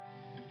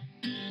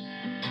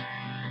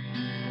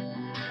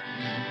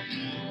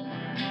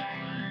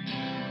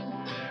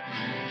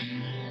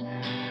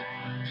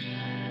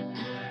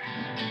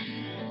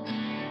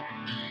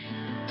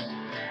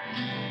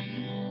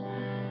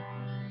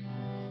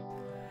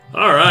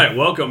All right,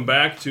 welcome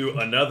back to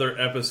another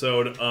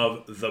episode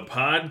of the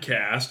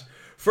podcast.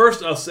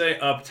 First, I'll say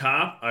up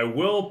top, I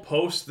will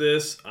post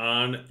this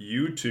on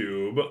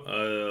YouTube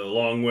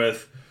along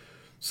with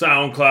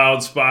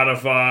SoundCloud,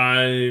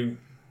 Spotify,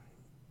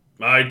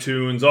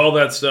 iTunes, all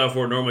that stuff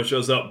where it normally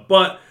shows up.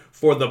 But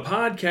for the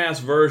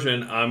podcast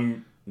version,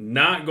 I'm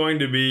not going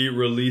to be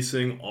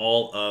releasing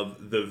all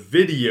of the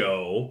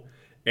video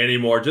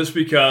anymore just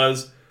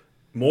because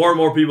more and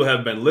more people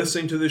have been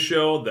listening to the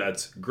show.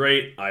 That's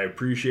great. I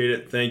appreciate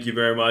it. Thank you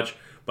very much.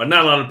 But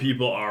not a lot of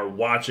people are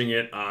watching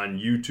it on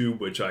YouTube,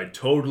 which I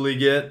totally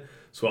get.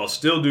 So I'll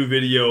still do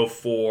video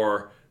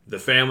for the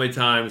family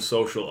time,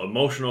 social,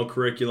 emotional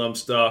curriculum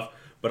stuff.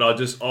 But I'll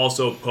just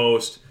also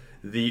post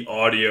the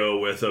audio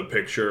with a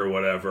picture or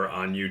whatever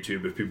on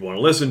YouTube if people want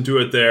to listen to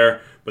it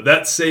there. But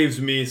that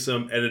saves me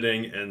some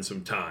editing and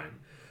some time.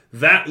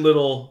 That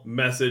little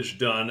message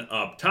done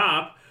up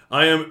top.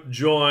 I am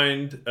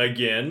joined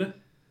again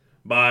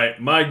by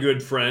my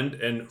good friend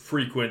and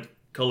frequent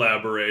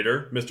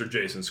collaborator, Mr.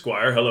 Jason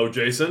Squire. Hello,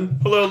 Jason.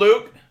 Hello,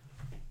 Luke.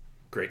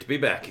 Great to be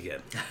back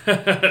again.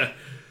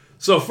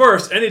 So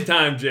first,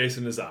 anytime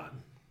Jason is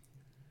on,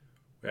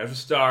 we have to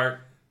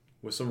start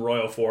with some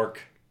Royal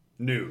Fork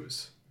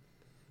news.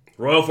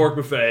 Royal Fork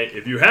Buffet,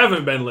 if you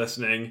haven't been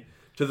listening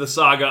to the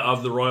saga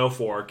of the Royal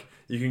Fork,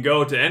 you can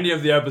go to any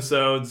of the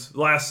episodes,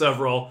 the last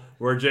several,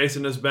 where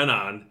Jason has been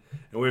on,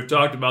 and we've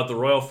talked about the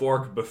Royal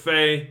Fork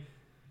Buffet,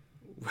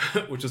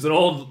 which is an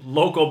old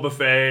local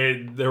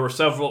buffet. There were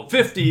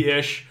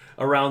 50-ish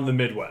around the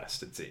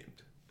Midwest, it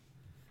seemed.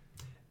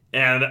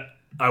 And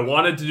I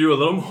wanted to do a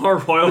little more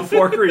Royal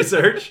Fork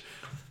research.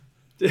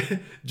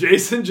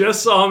 Jason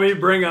just saw me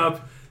bring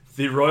up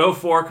the Royal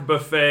Fork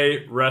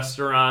Buffet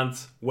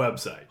restaurant's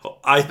website.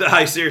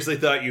 I seriously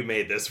thought you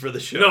made this for the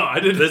show. No,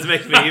 I didn't. This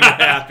makes me even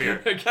happier.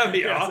 It can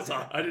be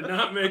awesome. I did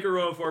not make a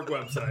Royal Fork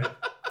website.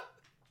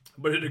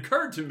 But it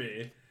occurred to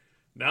me,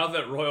 now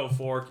that Royal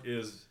Fork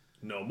is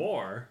no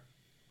more,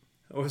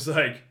 I was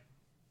like,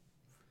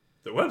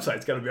 the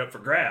website's got to be up for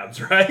grabs,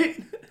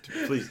 right?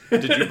 Please,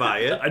 did you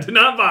buy it? I did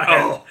not buy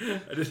it.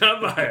 I did not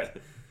buy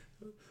it.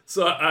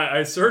 So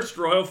I searched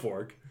Royal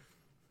Fork.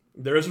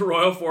 There is a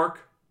Royal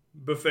Fork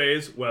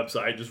Buffet's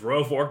website, just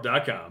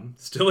royalfork.com.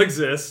 Still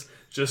exists,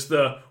 just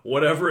the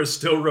whatever is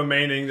still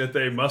remaining that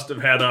they must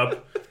have had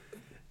up.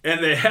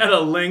 And they had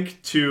a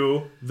link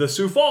to the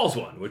Sioux Falls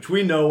one, which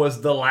we know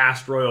was the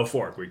last Royal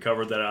Fork. We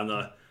covered that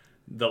on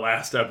the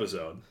last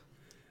episode.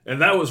 And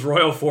that was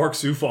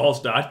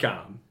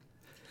royalforksiouxfalls.com.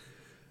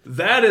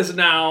 That is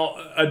now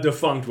a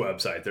defunct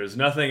website. There's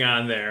nothing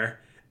on there.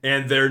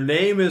 And their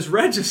name is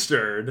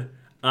registered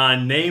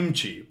on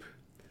Namecheap.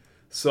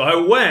 So I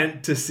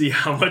went to see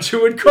how much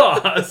it would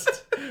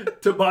cost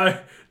to buy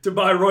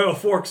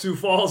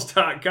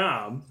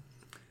royalforksiouxfalls.com.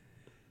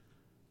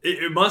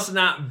 It must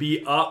not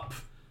be up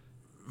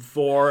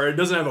for, it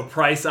doesn't have a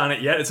price on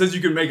it yet. It says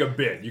you can make a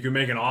bid. You can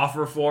make an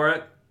offer for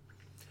it.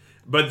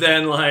 But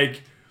then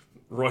like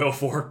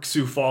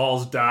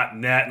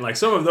royalforksiouxfalls.net and like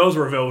some of those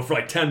were available for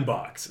like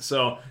 $10.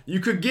 So you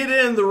could get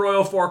in the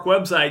Royal Fork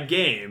website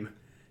game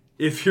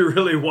if you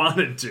really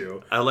wanted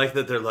to. I like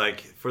that they're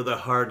like, for the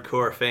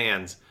hardcore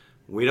fans,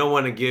 we don't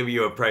want to give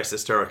you a price to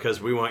start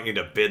because we want you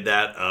to bid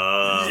that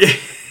up.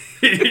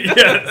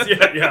 Yes.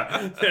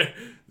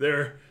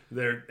 They're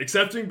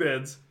accepting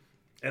bids.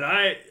 And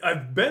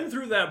I've been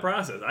through that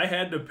process. I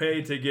had to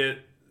pay to get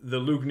the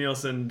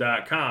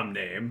LukeNielsen.com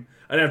name.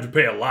 I didn't have to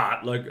pay a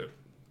lot. Like,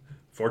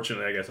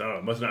 fortunately, I guess, I don't know,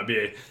 it must not be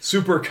a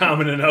super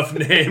common enough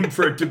name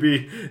for it to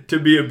be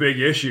a big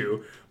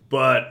issue.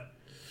 But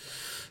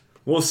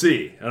we'll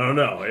see. I don't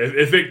know.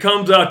 If it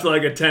comes out to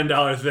like a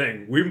 $10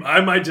 thing, I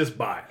might just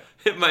buy it.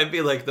 It might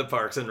be like the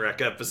Parks and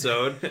Rec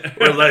episode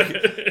where like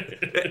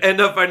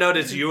end up I know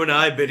it's you and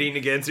I bidding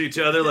against each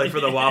other like for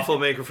the waffle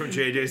maker from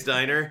JJ's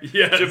Diner.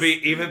 Yes. To be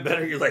even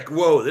better, you're like,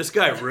 whoa, this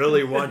guy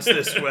really wants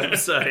this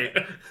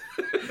website.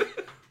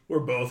 We're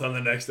both on the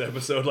next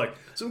episode like,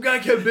 some guy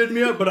kept bidding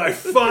me up, but I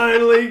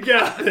finally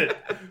got it.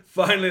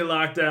 Finally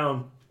locked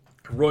down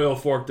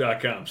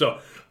royalfork.com. So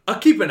I'll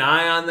keep an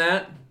eye on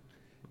that.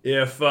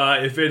 If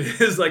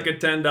it is like a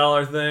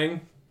 $10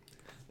 thing,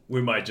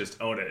 we might just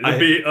own it. It'd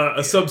be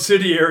a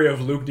subsidiary of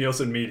Luke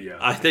Nielsen Media.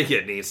 I think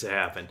it needs to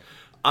happen.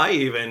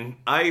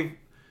 I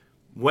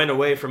went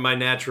away from my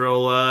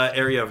natural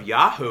area of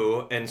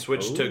Yahoo and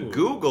switched to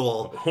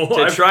Google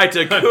try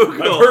to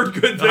Google. I've heard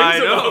good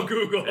things about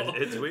Google.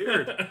 It's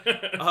weird.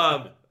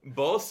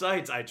 Both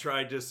sites, I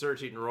tried just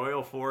searching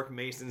Royal Fork,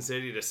 Mason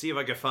City to see if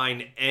I could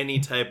find any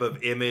type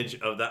of image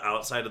of the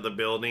outside of the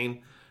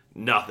building.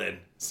 Nothing.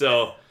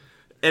 So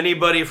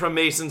anybody from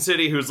Mason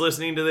City who's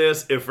listening to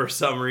this, if for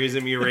some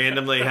reason you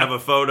randomly have a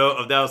photo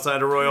of the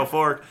outside of Royal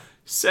Fork,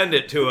 send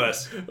it to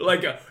us.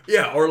 Like a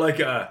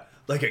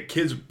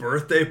kid's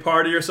birthday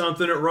party or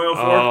something at Royal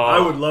Fork. I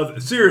would love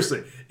it.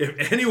 Seriously,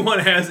 if anyone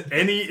has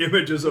any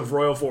images of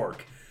Royal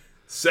Fork,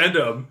 send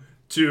them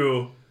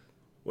to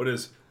what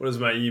is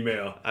my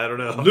email? I don't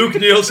know. Luke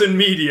Nielsen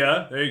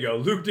Media. There you go.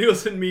 Luke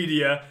Nielsen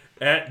Media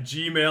at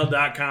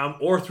gmail.com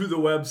or through the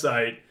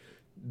website.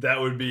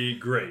 That would be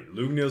great.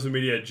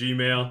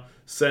 LukeNielsenMedia@gmail.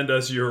 Send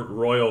us your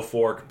Royal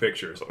Fork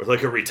pictures. Or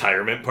like a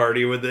retirement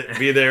party would it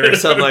be there or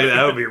something like that.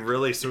 That would be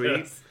really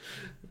sweet.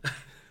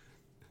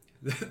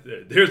 Yes.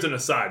 Here's an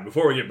aside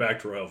before we get back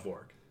to Royal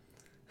Fork.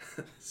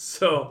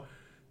 So,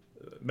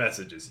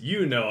 messages.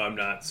 You know I'm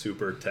not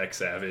super tech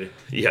savvy.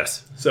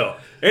 Yes. So,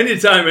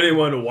 anytime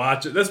anyone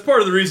watches, that's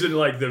part of the reason,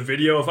 like, the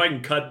video, if I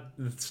can cut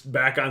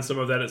back on some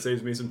of that, it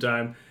saves me some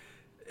time.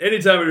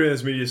 Anytime we're doing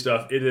this media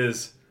stuff, it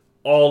is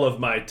all of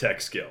my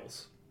tech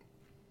skills.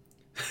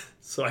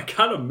 So I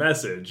got a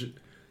message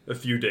a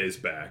few days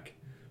back,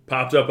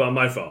 popped up on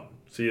my phone.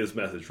 See this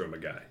message from a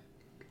guy.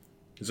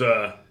 He's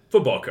a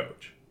football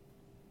coach.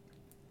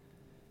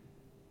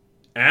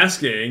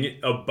 Asking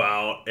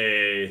about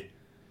an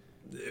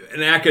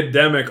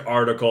academic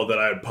article that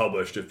I had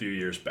published a few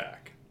years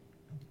back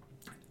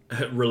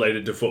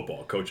related to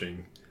football,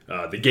 coaching,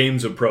 the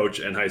game's approach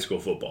in high school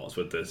football is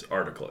what this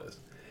article is.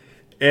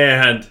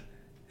 And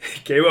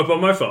it came up on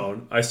my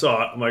phone. I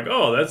saw it. I'm like,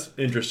 oh, that's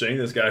interesting.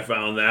 This guy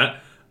found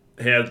that.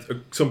 He had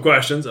some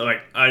questions. I'm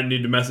like, I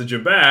need to message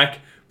him back.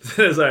 But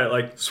then as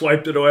I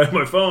swiped it away on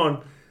my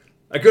phone,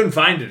 I couldn't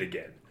find it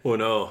again. Oh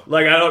no!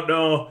 I don't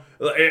know.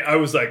 I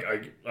was like,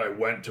 I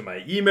went to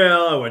my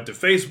email, I went to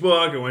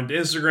Facebook, I went to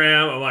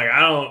Instagram. I'm like,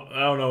 I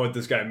don't know what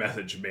this guy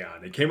messaged me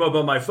on. It came up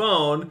on my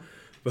phone,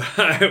 but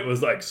I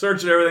was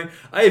searching everything.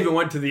 I even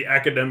went to the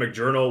academic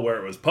journal where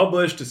it was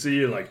published to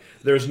see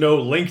there's no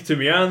link to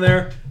me on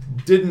there.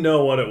 Didn't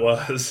know what it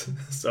was,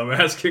 so I'm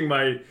asking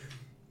my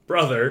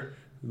brother,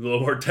 a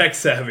little more tech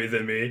savvy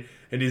than me,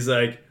 and he's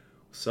like,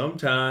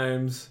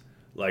 sometimes.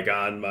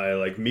 On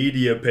my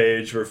media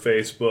page for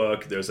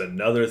Facebook, there's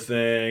another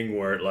thing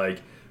where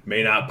it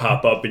may not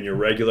pop up in your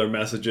regular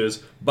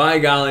messages. By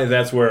golly,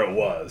 that's where it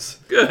was.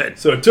 Good.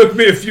 So it took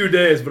me a few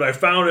days, but I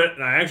found it,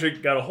 and I actually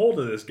got a hold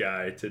of this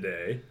guy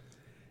today,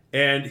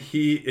 and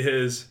he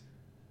is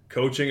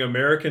coaching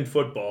American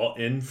football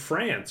in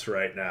France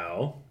right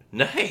now.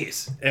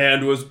 Nice.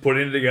 And was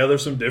putting together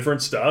some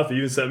different stuff. He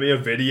even sent me a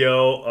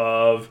video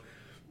of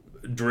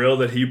drill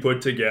that he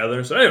put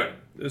together. So anyway,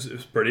 this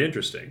is pretty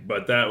interesting,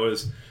 but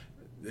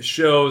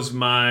shows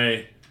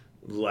my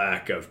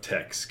lack of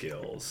tech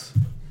skills.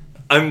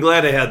 I'm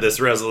glad I had this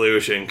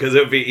resolution because it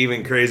would be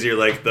even crazier.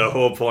 The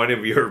whole point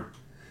of your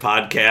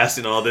podcast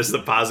and all this, the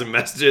positive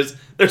messages.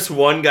 There's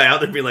one guy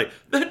out there being like,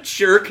 "That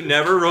jerk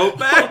never wrote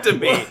back to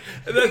me."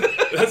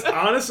 That's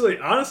honestly,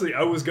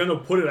 I was gonna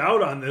put it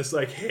out on this.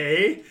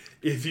 Hey,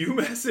 if you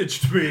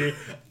messaged me,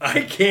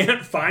 I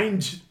can't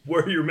find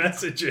where your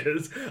message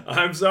is.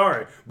 I'm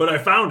sorry, but I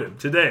found him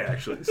today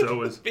actually, so it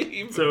was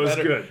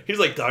good. He's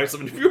like, "Dog,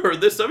 something. If you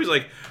heard this stuff," he's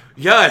like,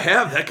 "Yeah, I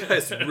have. That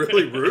guy's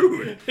really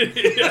rude."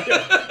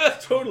 yeah,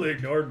 totally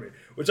ignored me,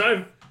 which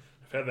I've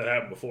had that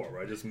happen before,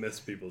 where I just miss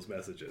people's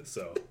messages.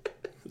 So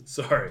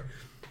sorry.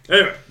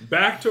 Anyway,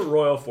 back to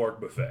Royal Fork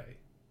Buffet.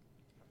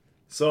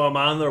 So I'm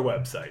on their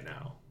website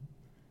now.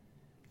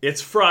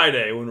 It's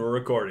Friday when we're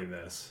recording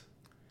this.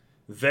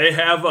 They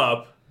have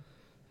up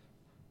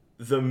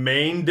the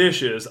main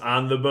dishes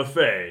on the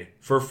buffet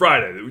for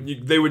Friday.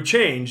 They would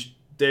change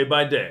day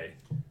by day.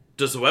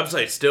 Does the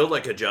website still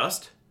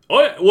adjust? Oh,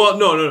 yeah. Well,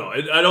 no.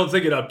 I don't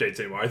think it updates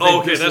anymore. I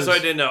think okay, that's what I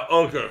didn't know.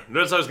 Okay,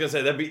 that's what I was gonna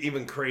say. That'd be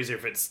even crazier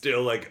if it's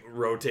still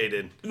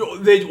rotated. No,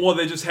 they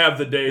just have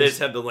the days. They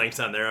just have the links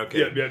on there.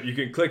 Okay. Yep. You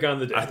can click on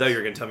the days. I thought you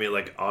were gonna tell me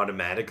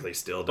automatically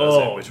still does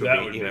it, which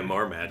would be even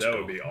more magical. That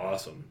would be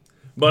awesome.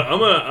 But I'm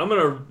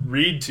gonna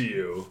read to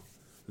you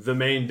the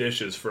main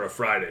dishes for a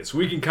Friday, so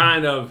we can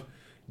kind of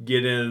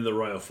get in the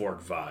Royal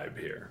Fork vibe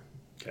here.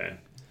 Okay.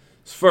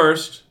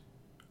 First,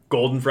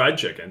 golden fried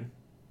chicken.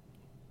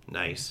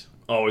 Nice.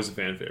 Always a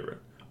fan favorite.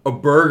 A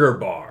burger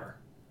bar.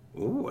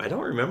 Ooh, I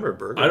don't remember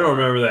burger bar. I don't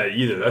remember that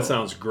either. That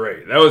sounds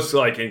great. That was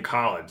in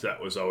college. That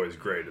was always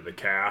great. At the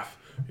Calf,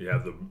 you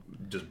have the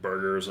just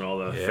burgers and all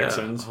the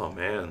fixins. Oh,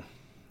 man.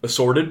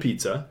 Assorted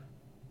pizza.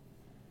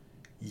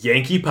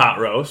 Yankee pot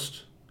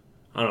roast.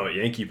 I don't know what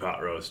Yankee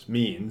pot roast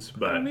means,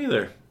 but I don't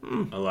either.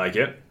 I like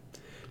it.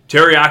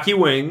 Teriyaki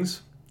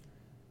wings.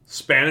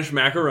 Spanish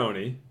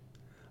macaroni.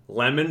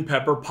 Lemon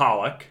pepper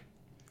pollock.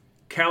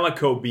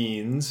 Calico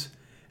beans.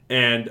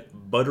 And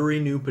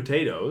buttery new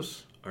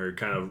potatoes are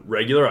kind of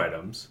regular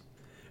items.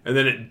 And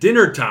then at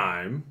dinner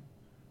time,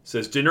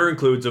 says dinner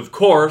includes, of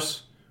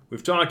course,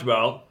 we've talked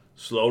about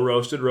slow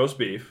roasted roast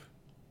beef,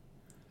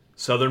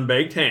 southern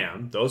baked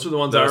ham. Those are the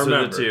ones I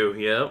remember. Those are the two,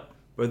 yep.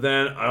 But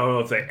then, I don't know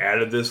if they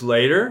added this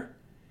later.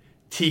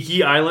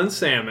 Tiki Island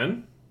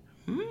salmon,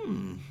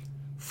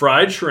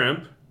 fried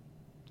shrimp,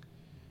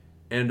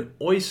 and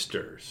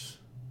oysters.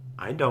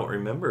 I don't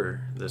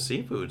remember the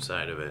seafood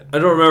side of it. I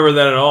don't remember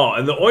that at all.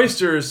 And the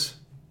oysters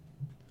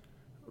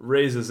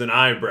raises an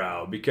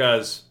eyebrow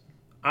because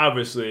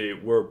obviously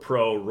we're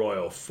pro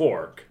Royal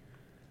Fork.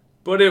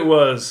 But it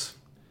was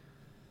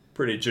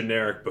pretty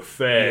generic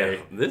buffet.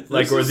 Yeah,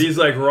 this were is- these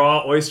like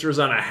raw oysters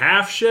on a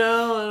half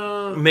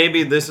shell?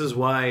 Maybe this is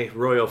why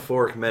Royal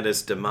Fork met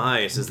its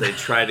demise, is they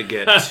try to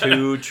get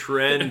too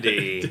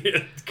trendy.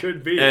 It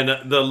could be.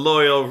 And the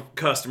loyal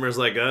customers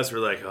like us were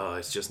like, oh,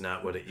 it's just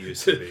not what it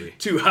used to be.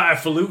 Too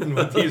highfalutin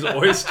with these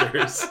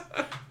oysters.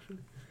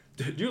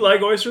 Do you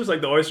like oysters?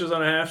 Like the oysters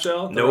on a half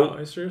shell? The Nope. raw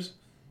oysters?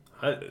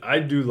 I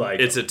do like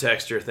It's them. a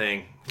texture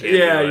thing.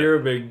 Yeah, you're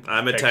a big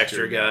I'm a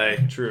texture guy.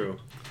 True.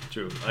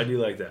 I do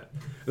like that.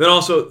 And then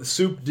also,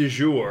 soup du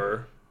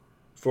jour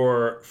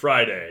for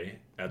Friday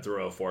at the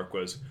Royal Fork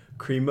was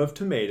cream of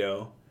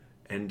tomato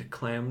and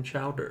clam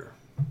chowder.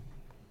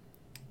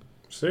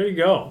 So there you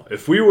go.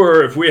 If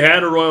we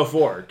had a Royal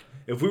Fork,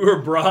 if we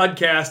were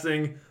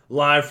broadcasting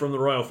live from the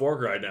Royal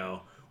Fork right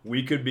now,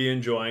 we could be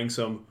enjoying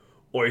some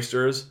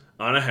oysters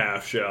on a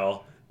half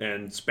shell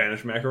and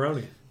Spanish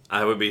macaroni.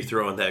 I would be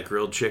throwing that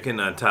grilled chicken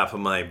on top of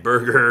my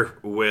burger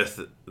with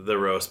the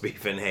roast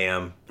beef and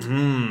ham.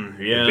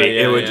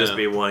 It would just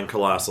be one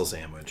colossal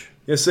sandwich.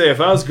 Yeah, say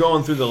if I was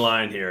going through the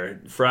line here,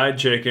 fried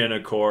chicken,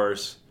 of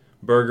course,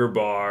 burger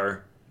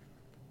bar,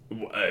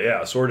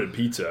 assorted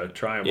pizza.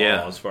 Try them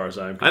all as far as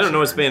I'm concerned. I don't know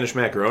what Spanish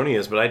macaroni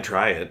is, but I'd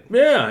try it.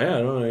 Yeah, I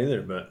don't know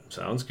either, but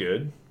sounds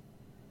good.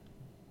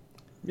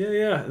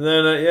 Yeah. And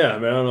then, I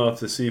don't know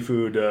if the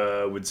seafood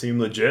would seem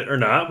legit or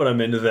not, but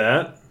I'm into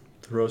that.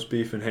 The roast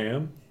beef and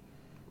ham.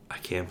 I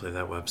can't believe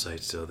that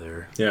website's still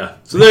there. Yeah.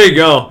 So there you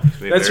go.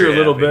 Me That's very your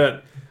little happy.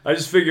 bit. I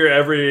just figure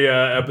every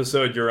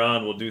episode you're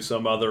on, we'll do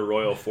some other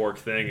Royal Fork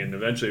thing, and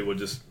eventually we'll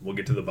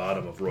get to the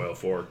bottom of Royal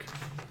Fork.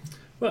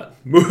 But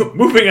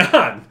moving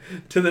on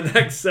to the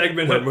next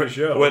segment of the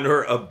show. When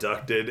we're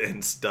abducted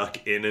and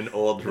stuck in an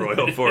old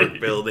Royal Fork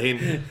building.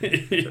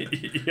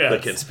 The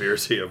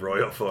conspiracy of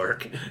Royal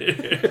Fork.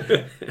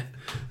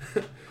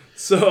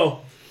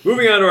 So,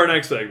 moving on to our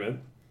next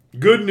segment.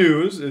 Good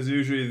news is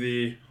usually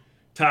the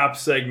top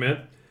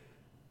segment.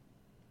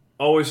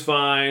 Always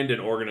find an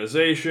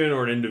organization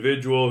or an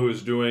individual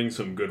who's doing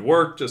some good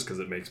work just because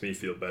it makes me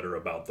feel better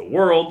about the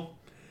world.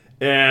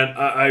 And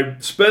I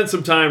spent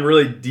some time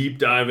really deep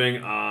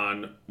diving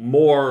on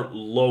more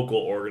local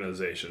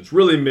organizations,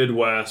 really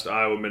Midwest,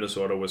 Iowa,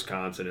 Minnesota,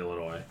 Wisconsin,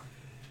 Illinois.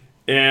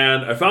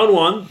 And I found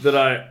one that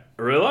I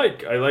really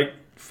like. I like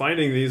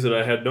finding these that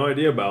I had no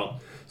idea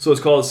about. So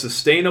it's called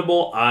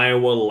Sustainable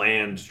Iowa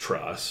Land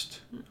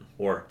Trust,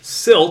 or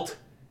SILT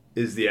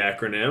is the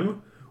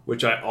acronym,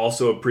 which I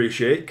also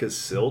appreciate because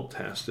silt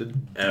has to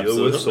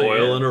deal with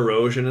soil and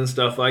erosion and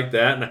stuff like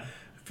that. And I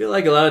feel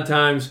like a lot of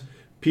times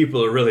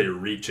people are really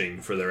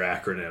reaching for their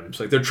acronyms.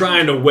 Like they're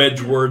trying to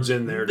wedge words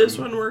in there. This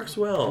one works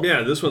well.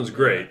 Yeah, this one's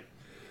great.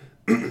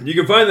 You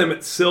can find them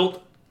at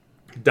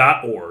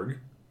silt.org.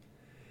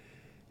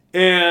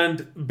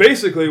 And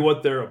basically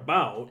what they're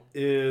about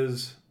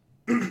is,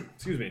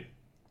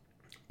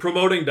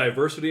 promoting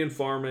diversity in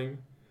farming,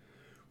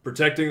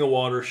 protecting the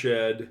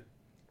watershed,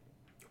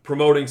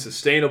 promoting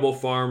sustainable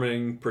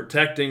farming,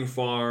 protecting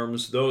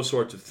farms, those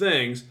sorts of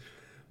things,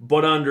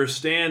 but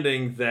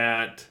understanding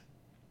that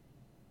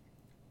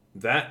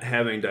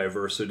having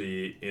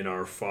diversity in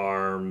our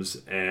farms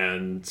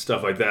and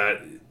stuff like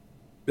that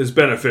is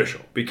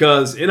beneficial.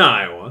 Because in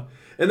Iowa,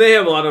 and they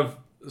have a lot of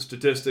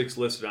statistics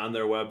listed on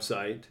their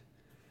website,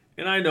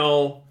 and I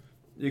know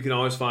you can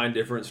always find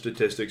different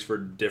statistics for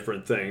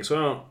different things, so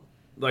I don't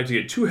like to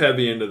get too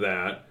heavy into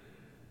that.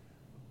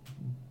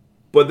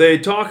 But they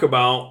talk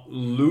about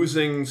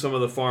losing some of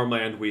the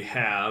farmland we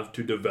have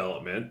to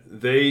development.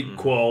 They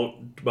quote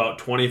about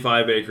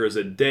 25 acres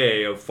a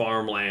day of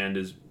farmland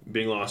is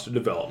being lost to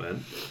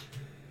development.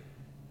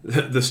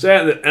 The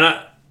stat, and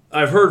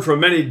I've heard from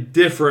many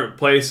different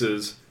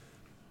places,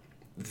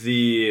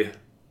 the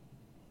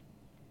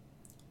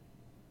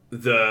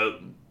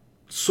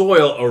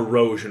soil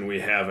erosion we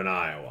have in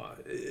Iowa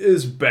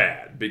is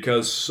bad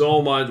because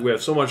we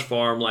have so much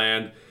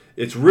farmland.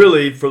 It's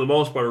really, for the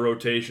most part, a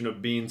rotation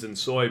of beans and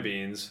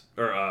soybeans,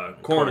 or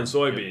corn and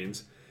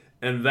soybeans.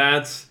 And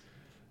that's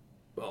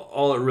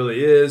all it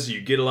really is.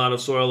 You get a lot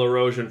of soil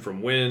erosion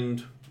from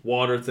wind,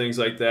 water, things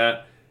like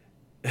that.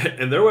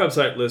 And their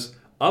website lists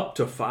up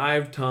to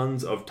 5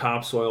 tons of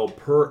topsoil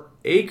per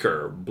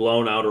acre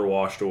blown out or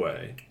washed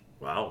away.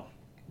 Wow.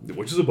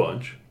 Which is a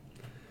bunch.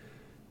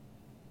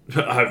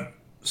 I've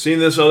seen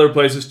this other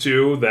places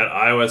too, that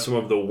Iowa has some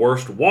of the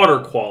worst water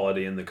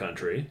quality in the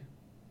country.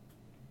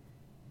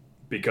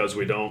 Because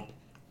we don't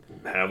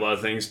have a lot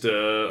of things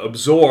to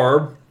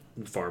absorb,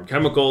 farm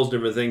chemicals,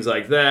 different things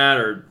like that,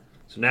 or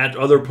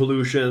other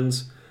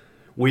pollutions.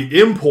 We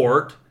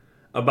import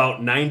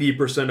about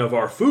 90% of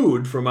our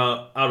food from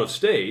out of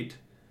state,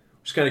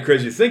 which is kind of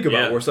crazy to think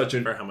about. Yeah, We're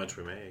for how much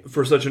we make.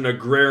 for such an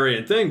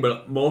agrarian thing,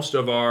 but most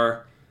of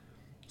our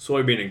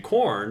soybean and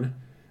corn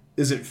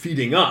isn't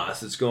feeding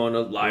us. It's going to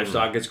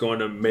livestock. It's going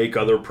to make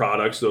other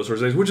products, those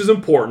sorts of things, which is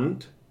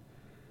important.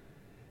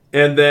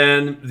 And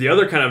then the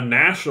other kind of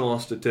national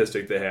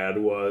statistic they had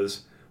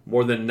was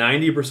more than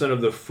 90%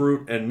 of the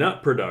fruit and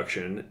nut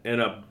production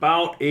and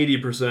about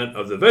 80%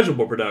 of the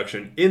vegetable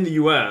production in the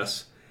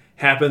U.S.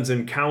 happens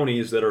in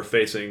counties that are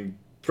facing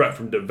threat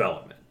from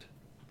development.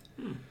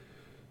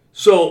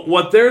 So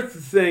what their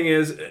thing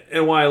is,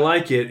 and why I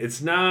like it,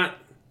 it's not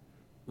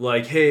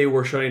like, hey,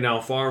 we're shutting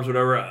down farms,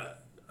 whatever.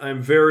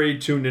 I'm very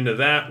tuned into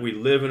that. We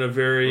live in a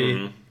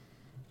very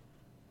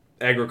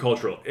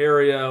agricultural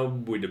area.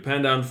 We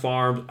depend on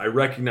farms. I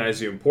recognize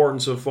the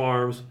importance of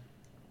farms.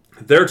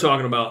 They're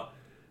talking about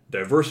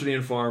diversity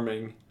in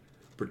farming,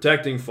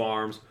 protecting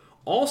farms,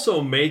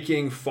 also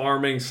making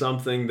farming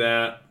something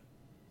that,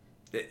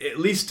 at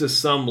least to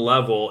some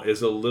level,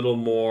 is a little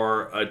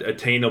more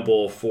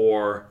attainable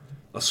for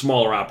a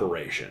smaller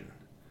operation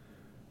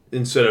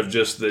instead of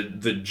just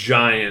the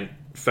giant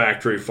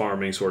factory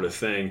farming sort of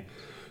thing.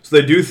 So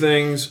they do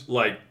things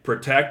like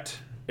protect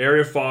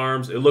area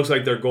farms. It looks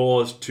like their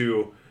goal is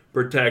to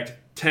protect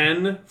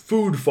 10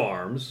 food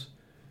farms,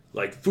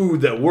 like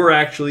food that we're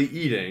actually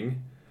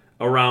eating,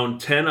 around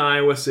 10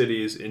 Iowa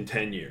cities in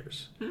 10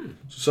 years. So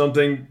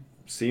something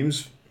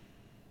seems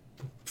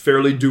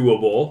fairly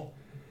doable.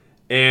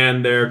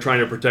 And they're trying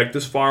to protect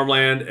this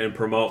farmland and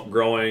promote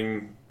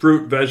growing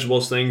fruit,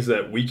 vegetables, things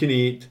that we can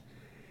eat.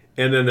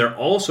 And then they're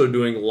also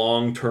doing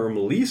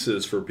long-term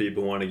leases for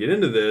people who want to get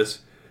into this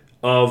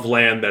of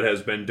land that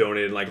has been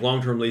donated, like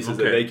long-term leases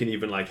that they can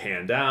even like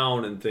hand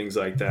down and things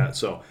like that.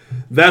 So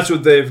that's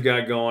what they've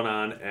got going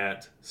on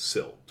at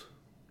Silt.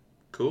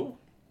 Cool.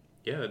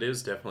 Yeah, it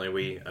is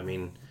definitely.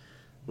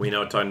 We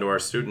know, talking to our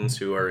students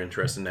who are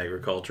interested in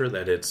agriculture,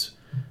 that it's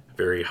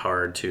very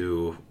hard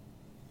to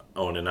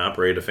own and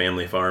operate a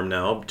family farm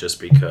now just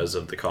because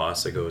of the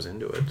cost that goes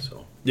into it.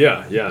 So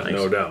yeah, nice.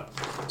 No doubt.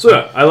 So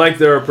yeah, I like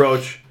their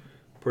approach.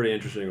 Pretty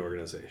interesting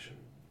organization.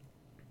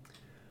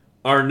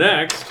 Our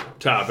next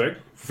topic,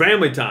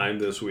 family time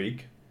this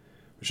week,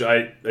 which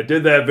I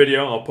did that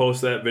video. I'll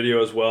post that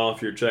video as well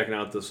if you're checking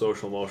out the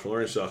social emotional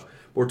learning stuff.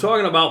 We're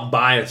talking about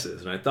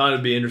biases, and I thought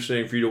it'd be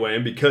interesting for you to weigh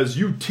in because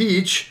you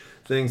teach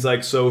things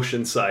like Soc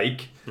and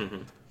Psych.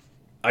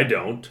 I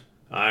don't.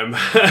 Man,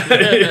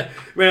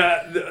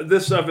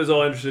 this stuff is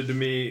all interesting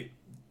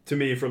to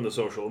me from the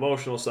social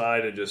emotional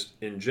side and just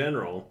in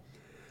general.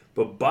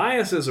 But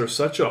biases are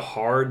such a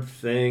hard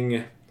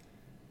thing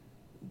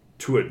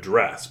to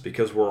address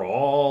because we're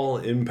all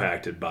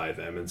impacted by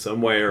them in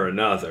some way or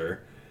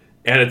another.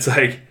 And it's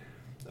like,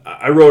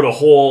 I wrote a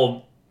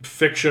whole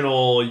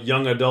fictional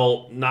young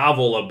adult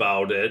novel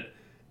about it.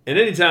 And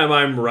anytime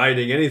I'm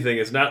writing anything,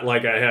 it's not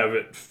like I have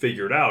it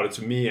figured out.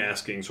 It's me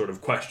asking sort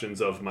of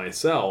questions of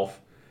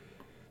myself.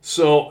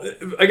 So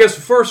I guess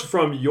first,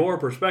 from your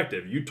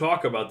perspective, you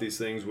talk about these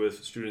things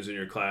with students in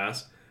your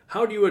class.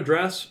 How do you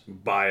address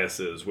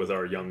biases with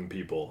our young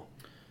people?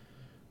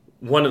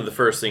 One of the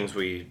first things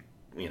we,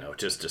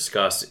 just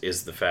discuss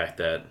is the fact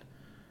that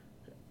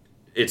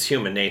it's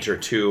human nature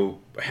to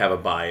have a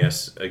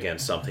bias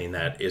against something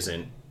that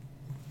isn't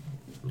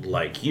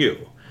like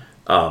you.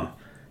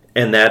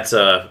 And that's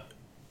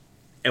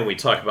and we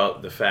talk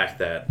about the fact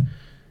that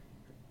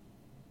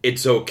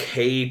it's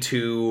okay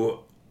to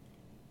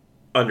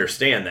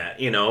understand that,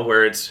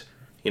 where it's,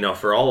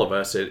 for all of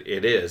us, it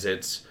is.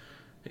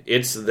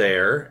 It's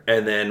there.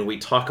 And then we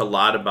talk a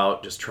lot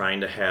about just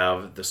trying to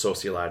have the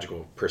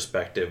sociological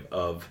perspective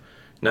of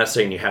not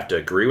saying you have to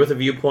agree with a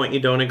viewpoint you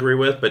don't agree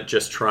with, but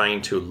just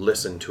trying to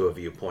listen to a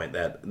viewpoint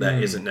that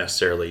isn't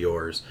necessarily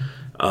yours.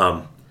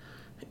 And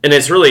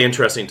it's really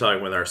interesting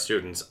talking with our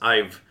students.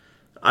 I've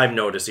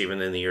noticed even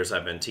in the years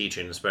I've been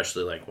teaching,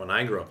 especially like when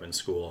I grew up in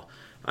school,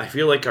 I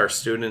feel like our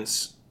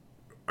students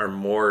are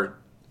more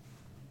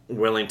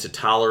willing to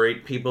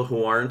tolerate people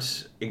who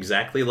aren't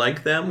exactly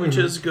like them, which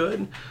is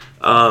good.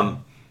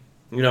 Not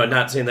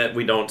saying that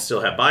we don't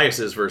still have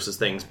biases versus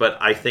things, but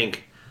I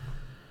think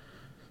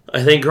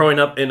growing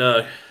up in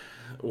a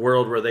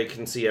world where they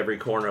can see every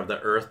corner of the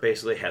earth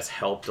basically has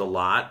helped a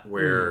lot,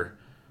 where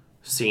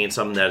seeing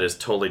something that is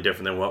totally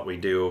different than what we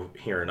do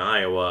here in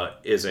Iowa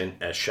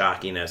isn't as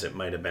shocking as it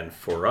might have been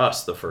for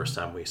us the first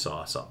time we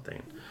saw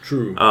something.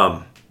 True.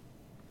 But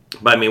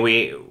I mean,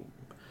 we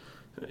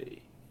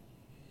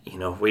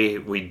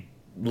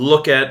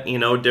look at,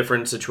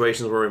 different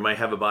situations where we might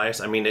have a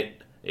bias. I mean,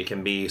 it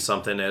can be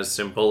something as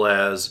simple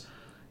as,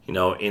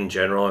 in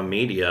general in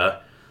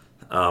media,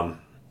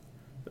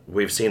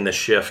 we've seen the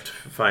shift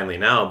finally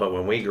now, but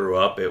when we grew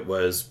up, it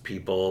was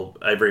people,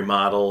 every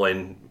model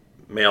and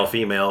male,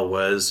 female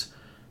was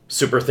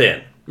super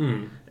thin.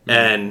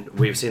 And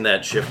we've seen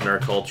that shift in our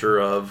culture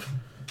of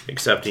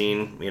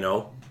accepting,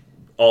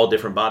 all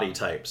different body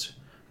types.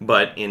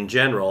 But in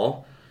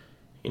general,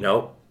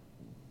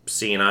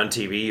 seeing on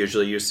TV,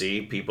 usually you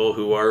see people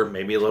who are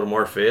maybe a little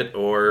more fit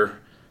or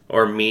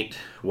meet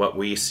what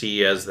we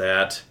see as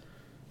that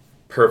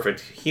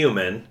perfect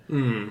human.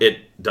 It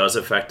does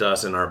affect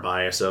us in our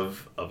bias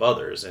of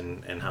others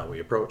and how we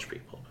approach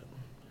people.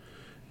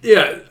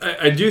 Yeah,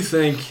 I do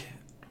think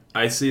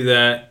I see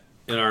that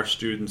in our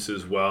students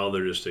as well.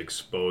 They're just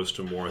exposed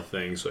to more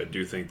things, so I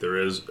do think there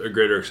is a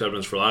greater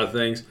acceptance for a lot of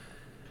things.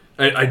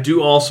 I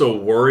do also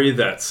worry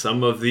that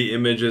some of the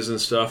images and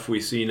stuff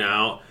we see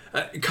now,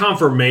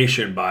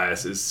 confirmation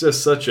bias is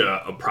just such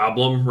a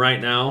problem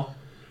right now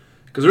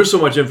because there's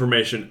so much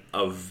information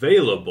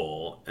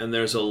available and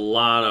there's a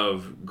lot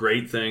of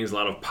great things, a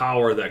lot of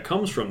power that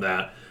comes from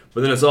that.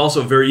 But then it's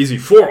also very easy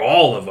for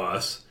all of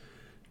us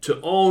to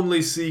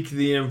only seek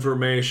the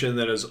information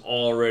that is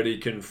already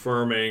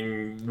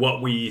confirming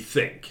what we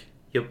think.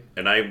 Yep.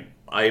 And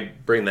I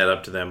bring that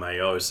up to them. I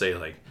always say,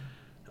 like,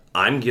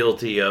 I'm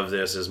guilty of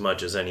this as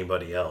much as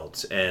anybody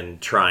else,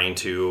 and trying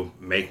to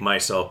make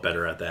myself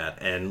better at that,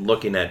 and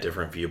looking at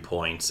different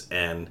viewpoints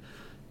and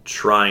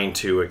trying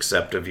to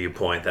accept a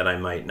viewpoint that I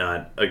might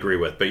not agree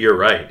with. But you're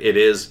right. It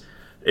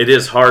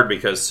is hard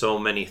because so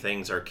many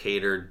things are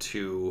catered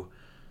to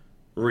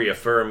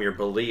reaffirm your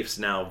beliefs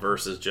now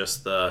versus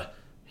just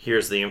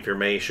here's the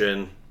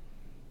information,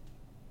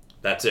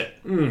 that's it.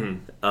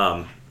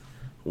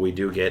 We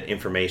do get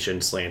information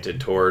slanted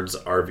towards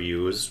our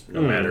views.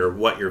 No matter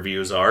what your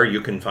views are,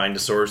 you can find a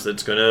source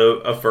that's going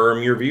to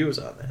affirm your views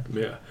on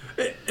that.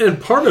 Yeah.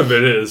 And part of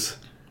it is,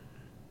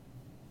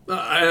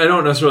 I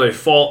don't necessarily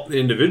fault the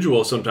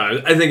individual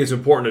sometimes. I think it's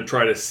important to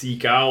try to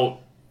seek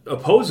out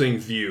opposing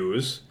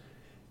views.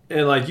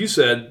 And like you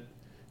said,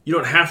 you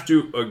don't have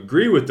to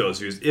agree with those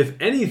views. If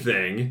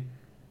anything,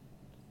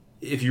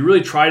 if you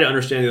really try to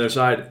understand the other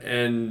side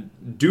and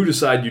do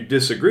decide you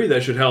disagree,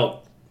 that should help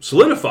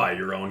solidify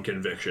your own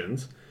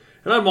convictions.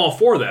 And I'm all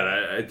for that.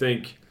 I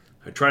think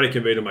I try to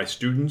convey to my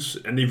students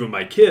and even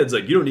my kids,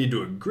 like, you don't need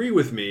to agree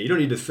with me. You don't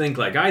need to think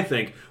like I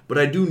think, but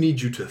I do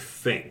need you to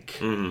think.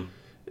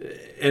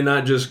 And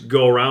not just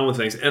go around with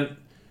things. And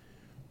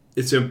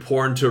it's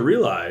important to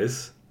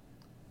realize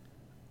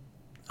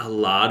a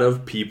lot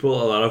of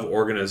people, a lot of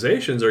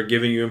organizations are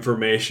giving you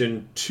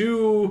information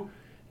to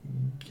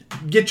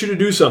get you to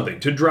do something,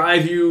 to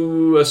drive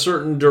you a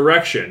certain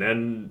direction.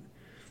 And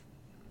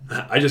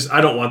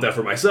I don't want that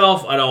for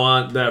myself. I don't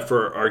want that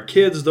for our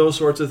kids, those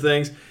sorts of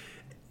things.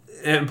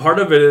 And part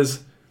of it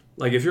is,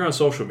 like, if you're on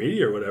social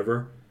media or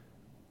whatever,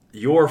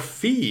 your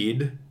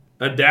feed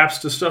adapts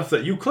to stuff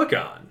that you click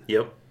on.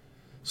 Yep.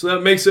 So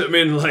that makes it,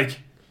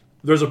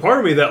 there's a part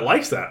of me that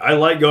likes that. I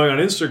like going on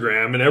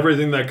Instagram, and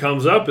everything that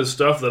comes up is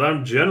stuff that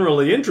I'm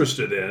generally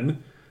interested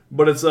in.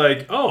 But it's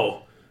like,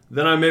 oh,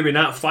 then I'm maybe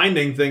not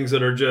finding things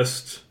that are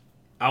just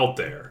out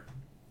there.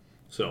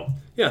 So,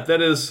 yeah,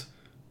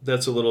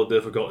 that's a little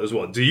difficult as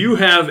well. Do you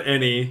have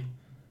any,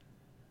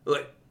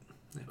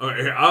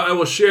 I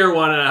will share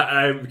one.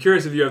 I'm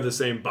curious if you have the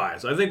same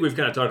bias. I think we've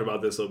kind of talked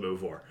about this a little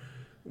bit before.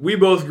 We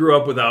both grew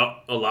up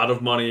without a lot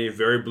of money,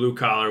 very blue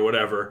collar,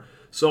 whatever.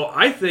 So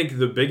I think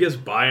the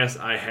biggest bias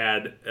I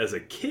had as a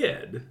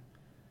kid,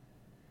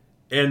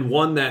 and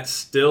one that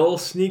still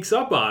sneaks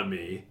up on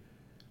me,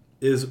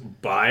 is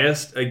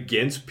biased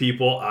against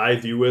people I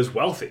view as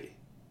wealthy.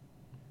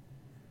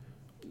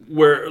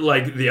 Where,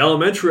 like, the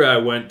elementary I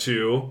went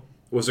to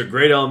was a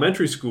great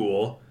elementary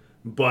school,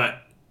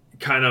 but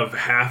kind of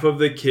half of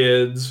the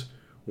kids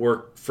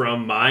were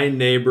from my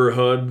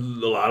neighborhood,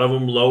 a lot of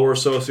them lower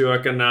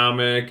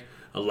socioeconomic,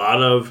 a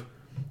lot of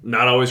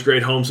not always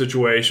great home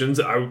situations.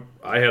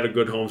 I had a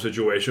good home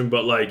situation,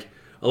 but like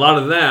a lot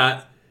of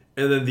that.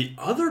 And then the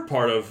other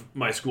part of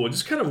my school,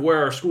 just kind of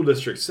where our school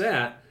district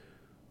sat,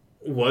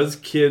 was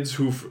kids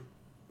who,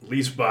 at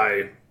least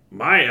by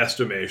my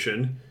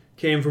estimation,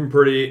 came from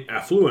pretty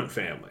affluent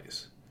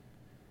families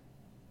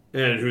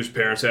and whose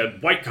parents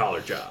had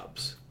white-collar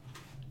jobs.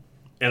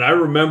 And I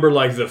remember,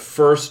 like, the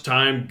first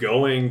time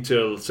going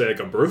to, say, like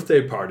a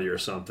birthday party or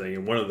something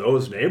in one of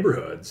those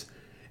neighborhoods,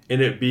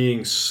 and it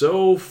being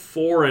so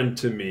foreign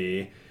to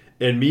me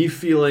and me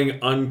feeling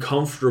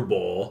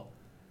uncomfortable,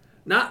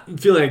 not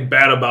feeling like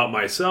bad about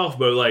myself,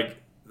 but like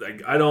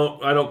I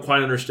don't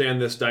quite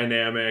understand this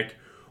dynamic,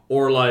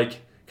 or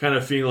like kind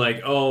of feeling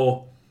like,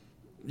 oh,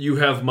 you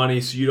have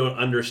money so you don't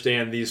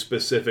understand these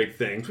specific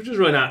things, which is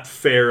really not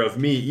fair of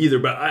me either.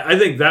 But I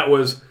think that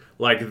was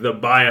like the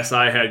bias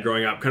I had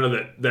growing up, kind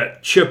of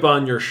that chip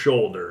on your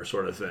shoulder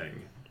sort of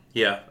thing.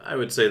 Yeah, I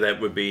would say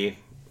that would be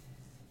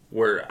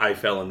where I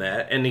fell in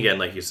that. And again,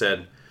 like you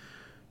said,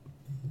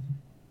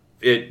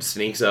 it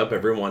sneaks up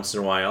every once in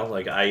a while.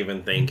 Like, I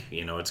even think,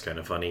 it's kind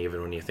of funny,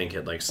 even when you think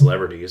it like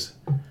celebrities,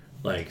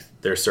 like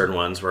there's certain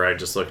ones where I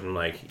just look and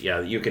like,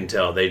 yeah, you can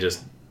tell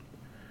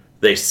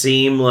they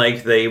seem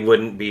like they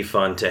wouldn't be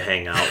fun to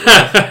hang out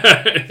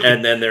with.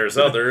 And then there's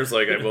others,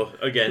 like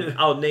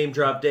I'll name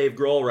drop Dave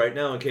Grohl right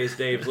now in case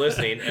Dave's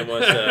listening and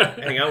wants to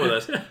hang out with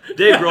us.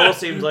 Dave Grohl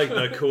seems like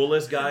the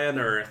coolest guy on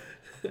earth.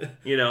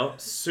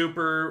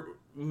 Super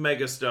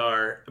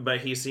megastar,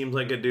 but he seems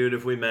like a dude,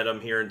 if we met him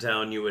here in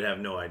town, you would have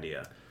no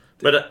idea.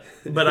 But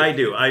I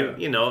do. And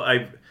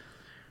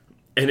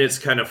it's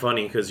kind of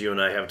funny because you and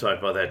I have talked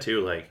about that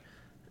too. Like,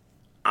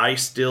 I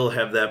still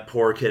have that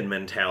poor kid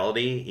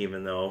mentality,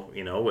 even though,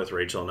 with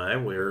Rachel and I,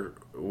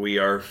 we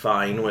are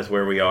fine with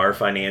where we are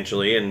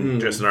financially and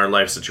just in our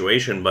life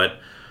situation. But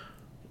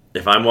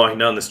if I'm walking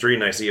down the street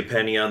and I see a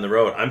penny on the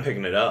road, I'm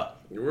picking it up.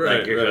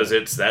 Right,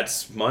 because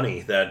that's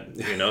money that,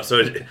 so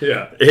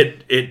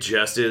it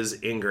just is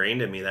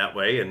ingrained in me that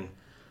way.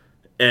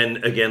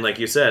 And again, like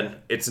you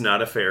said, it's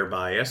not a fair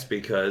bias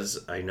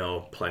because I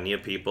know plenty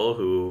of people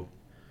who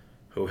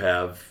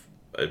have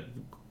a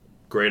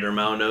greater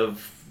amount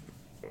of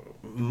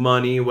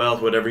money,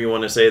 wealth, whatever you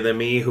want to say, than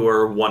me, who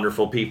are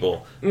wonderful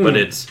people. But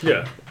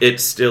it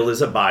still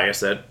is a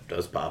bias that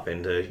does pop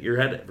into your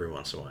head every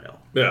once in a while.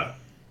 Yeah.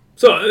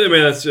 So, I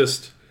mean, that's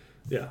just,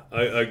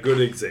 a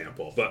good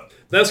example. But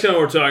that's kind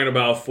of what we're talking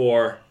about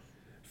for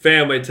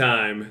family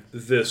time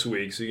this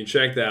week. So you can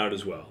check that out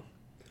as well.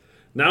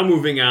 Now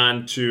moving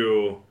on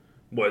to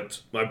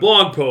what my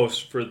blog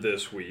post for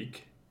this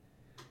week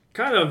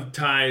kind of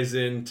ties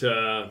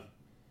into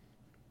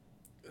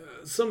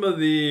some of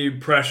the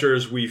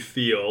pressures we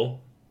feel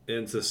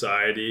in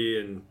society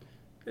and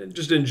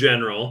just in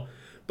general.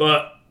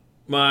 But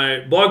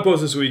my blog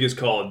post this week is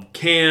called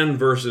Can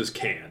versus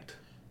Can't.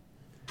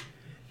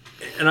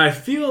 And I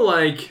feel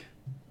like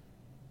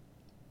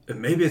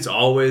maybe it's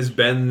always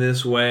been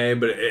this way,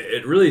 but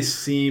it really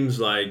seems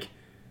like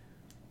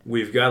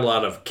we've got a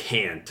lot of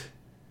can't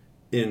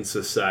in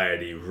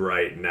society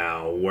right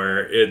now, where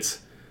it's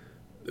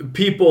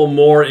people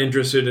more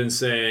interested in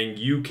saying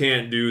you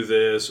can't do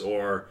this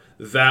or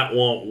that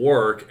won't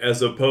work,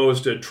 as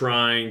opposed to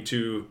trying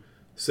to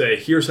say,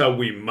 here's how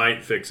we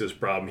might fix this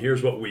problem,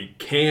 here's what we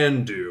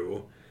can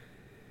do.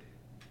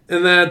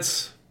 And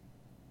that's,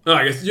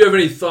 I guess, do you have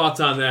any thoughts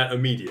on that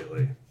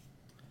immediately?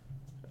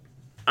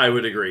 I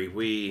would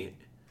agree.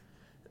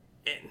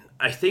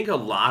 I think a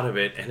lot of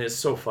it, and it's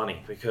so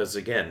funny because,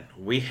 again,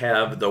 we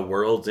have the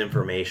world's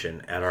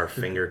information at our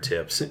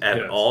fingertips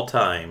at all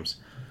times,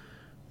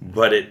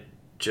 but it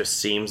just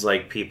seems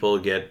like people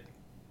get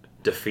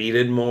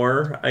defeated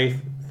more, I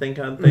think,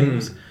 on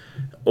things.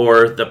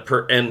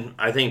 And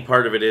I think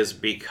part of it is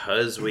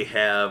because we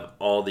have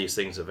all these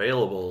things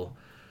available,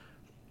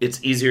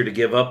 it's easier to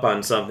give up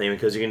on something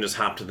because you can just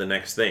hop to the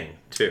next thing,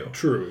 too.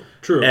 True.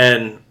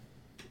 And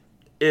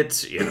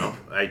it's,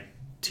 I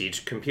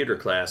teach computer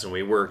class and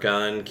we work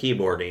on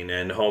keyboarding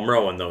and home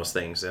row and those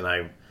things. And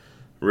I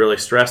really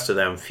stress to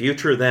them,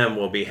 future them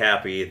will be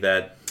happy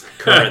that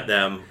current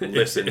them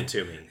listen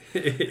to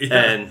me.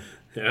 And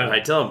I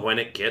tell them, when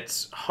it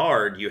gets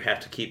hard, you have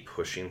to keep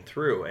pushing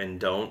through and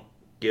don't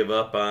give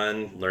up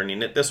on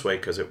learning it this way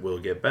because it will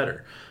get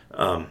better.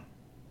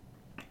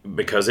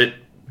 Because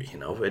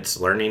it's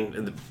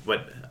learning.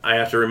 But I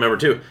have to remember,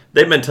 too,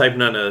 they've been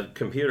typing on a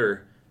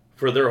computer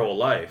for their whole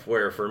life,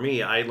 where for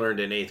me, I learned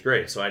in 8th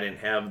grade, so I didn't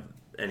have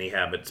any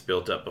habits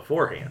built up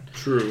beforehand.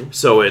 True.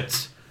 So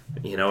it's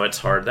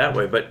hard that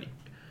way. But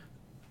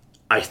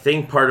I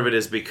think part of it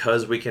is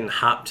because we can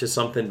hop to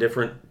something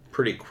different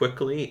pretty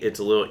quickly, it's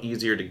a little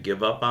easier to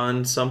give up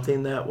on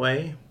something that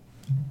way.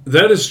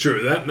 That is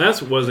true. That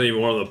wasn't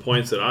even one of the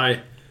points that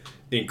I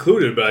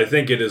included, but I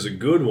think it is a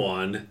good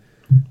one.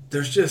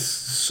 There's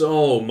just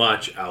so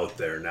much out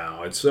there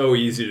now. It's so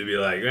easy to be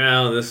like,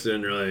 well, this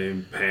didn't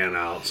really pan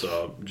out, so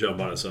I'll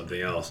jump onto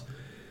something else.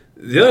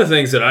 The other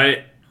things that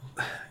I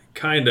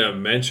kind of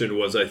mentioned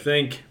was I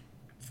think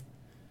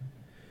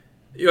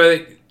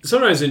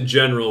sometimes in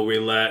general we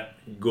let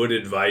good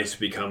advice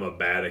become a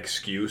bad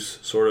excuse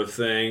sort of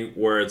thing,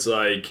 where it's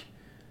like,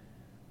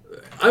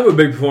 I'm a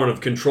big proponent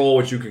of control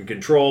what you can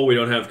control. We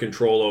don't have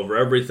control over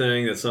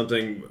everything. That's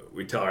something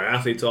we tell our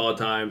athletes all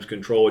the time,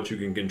 control what you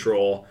can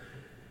control.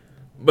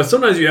 But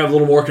sometimes you have a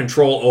little more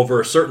control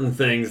over certain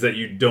things that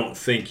you don't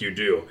think you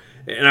do.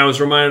 And I was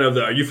reminded of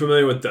are you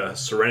familiar with the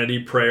Serenity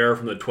Prayer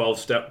from the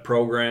 12-step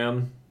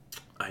program?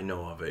 I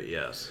know of it,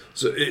 yes.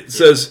 So it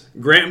says,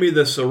 grant me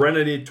the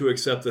serenity to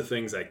accept the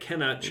things I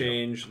cannot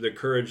change, the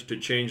courage to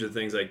change the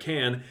things I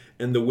can,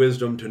 and the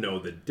wisdom to know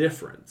the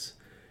difference.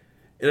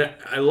 And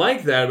I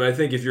like that, but I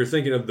think if you're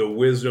thinking of the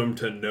wisdom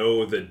to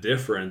know the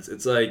difference,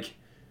 it's like,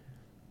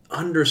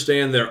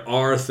 understand there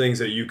are things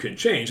that you can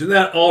change. And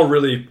that all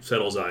really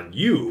settles on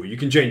you. You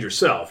can change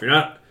yourself. You're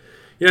not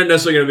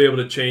necessarily going to be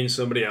able to change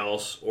somebody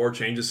else or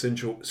change a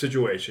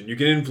situation. You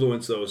can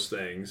influence those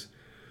things.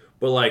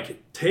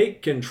 But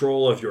take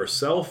control of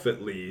yourself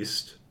at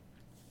least,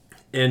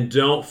 and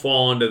don't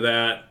fall into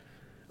that.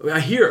 I mean, I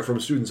hear it from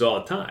students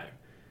all the time.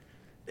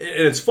 And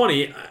it's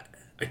funny,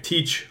 I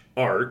teach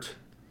art.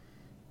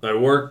 I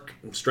work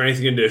in strength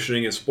and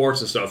conditioning and sports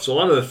and stuff. So a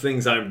lot of the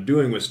things I'm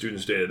doing with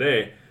students day to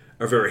day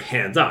are very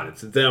hands-on.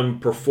 It's them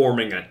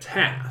performing a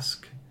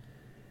task.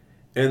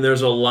 And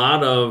there's a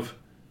lot of,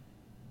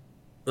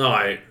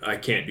 I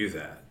can't do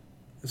that.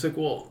 It's like,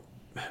 well,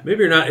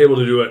 maybe you're not able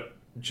to do it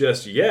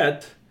just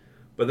yet,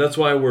 but that's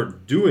why we're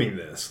doing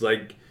this.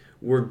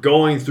 We're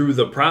going through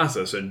the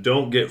process, and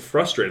don't get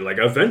frustrated.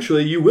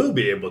 Eventually you will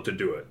be able to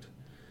do it.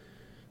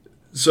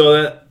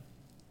 So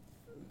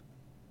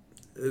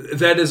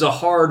that is a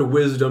hard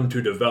wisdom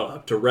to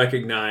develop, to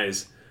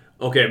recognize,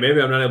 okay,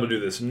 maybe I'm not able to do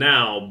this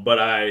now, but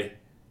I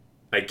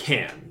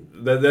can.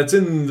 That's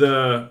in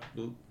the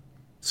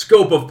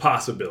scope of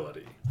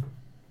possibility.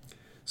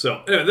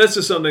 So anyway, that's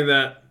just something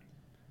that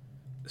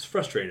is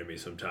frustrating to me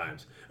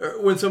sometimes. Or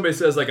when somebody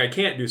says, I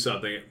can't do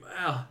something,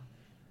 well,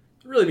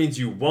 it really means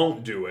you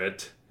won't do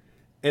it.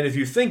 And if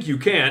you think you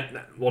can't,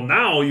 well,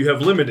 now you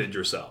have limited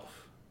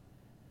yourself.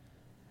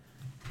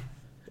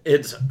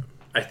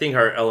 I think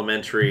our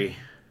elementary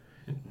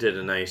did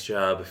a nice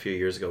job a few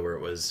years ago where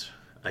it was,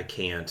 I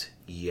can't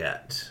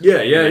yet. Yeah.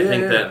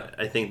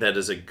 I think that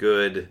is a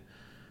good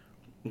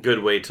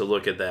way to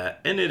look at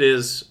that. And it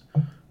is,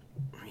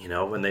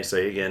 when they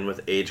say, again,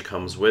 with age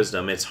comes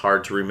wisdom, it's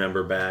hard to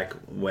remember back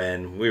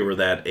when we were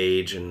that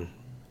age, and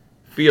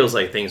feels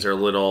like things are a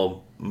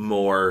little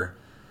more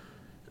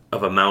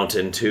of a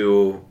mountain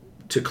to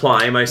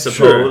climb, I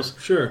suppose.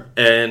 Sure.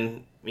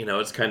 And,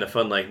 it's kind of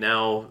fun. Like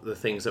now, the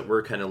things that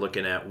we're kind of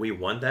looking at, we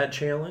want that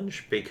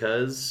challenge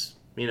because,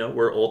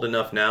 we're old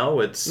enough now.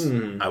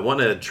 I want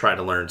to try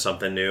to learn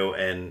something new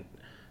and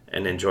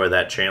enjoy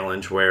that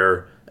challenge,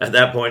 where at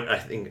that point, I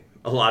think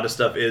a lot of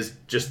stuff is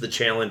just the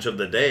challenge of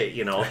the day,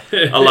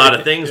 a lot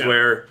of things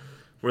where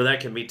that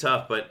can be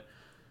tough. But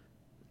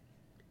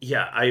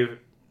yeah,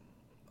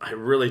 I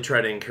really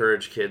try to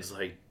encourage kids,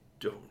 like,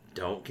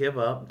 don't give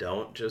up.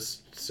 Don't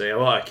just say,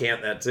 oh, I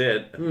can't, that's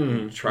it.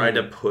 Try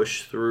to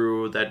push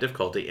through that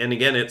difficulty. And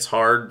again, it's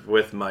hard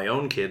with my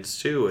own kids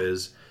too,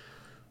 is,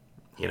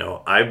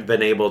 I've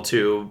been able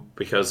to,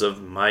 because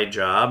of my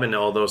job and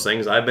all those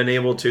things, I've been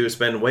able to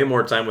spend way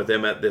more time with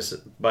them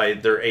by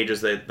their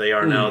ages that they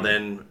are now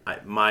than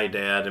my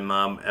dad and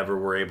mom ever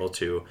were able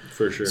to.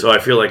 For sure. So I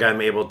feel like I'm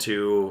able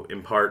to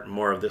impart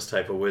more of this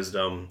type of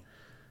wisdom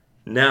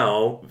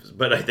now,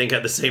 but I think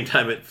at the same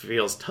time it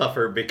feels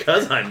tougher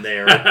because I'm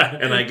there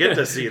and I get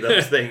to see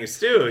those things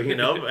too,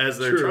 as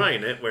they're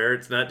trying it, where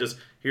it's not just,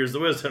 here's the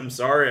wisdom,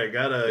 sorry, I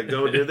gotta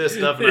go do this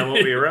stuff and I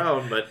won't be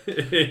around, but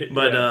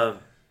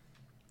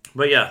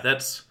yeah,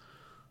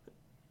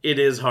 it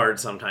is hard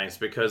sometimes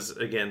because,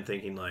 again,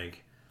 thinking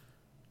like,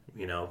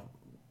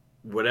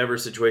 whatever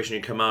situation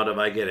you come out of,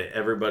 I get it.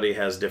 Everybody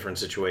has different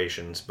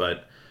situations,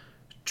 but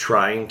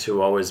trying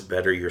to always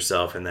better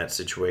yourself in that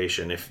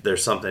situation. If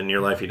there's something in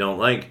your life you don't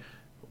like,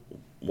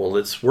 well,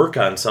 let's work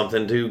on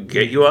something to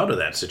get you out of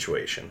that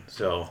situation.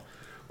 So,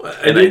 go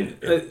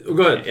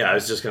ahead. Yeah, I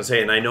was just going to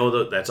say, and I know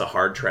that that's a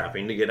hard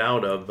trapping to get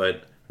out of,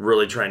 but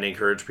really trying to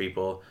encourage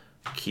people,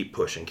 keep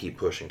pushing.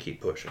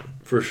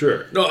 For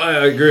sure. No,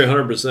 I agree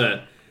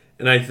 100%.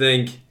 And I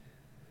think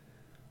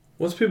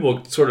once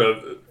people sort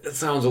of, it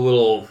sounds a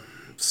little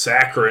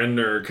saccharine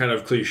or kind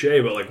of cliche,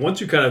 but like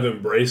once you kind of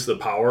embrace the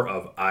power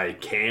of I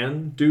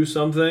can do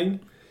something,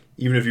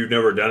 even if you've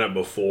never done it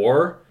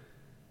before,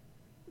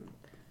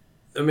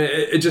 I mean,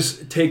 it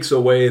just takes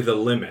away the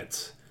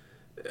limits.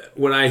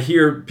 When I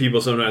hear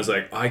people sometimes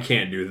like, I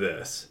can't do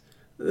this,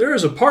 there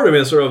is a part of me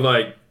that's sort of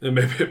like,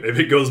 maybe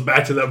it goes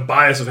back to that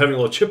bias of having a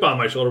little chip on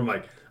my shoulder. I'm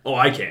like, oh,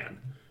 I can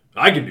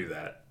do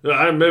that.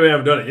 Maybe I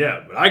haven't done it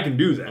yet, but I can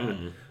do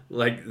that.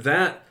 Like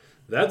that.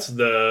 That's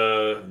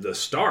the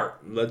start.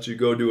 Lets you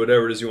go do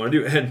whatever it is you want to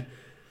do. And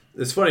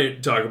it's funny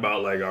to talk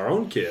about like our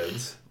own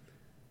kids.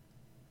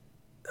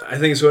 I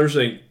think it's so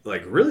interesting.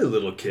 Like really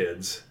little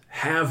kids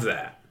have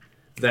that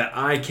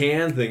I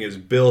can thing is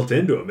built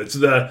into them. It's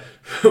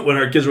when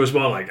our kids were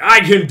small, like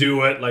I can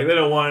do it. Like they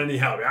don't want any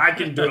help. I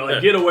can do it.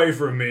 Like get away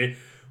from me.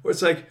 Where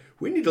it's like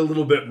we need a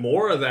little bit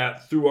more of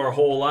that through our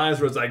whole lives.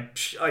 Where it's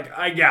like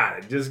I got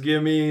it. Just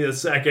give me a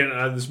second.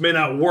 This may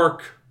not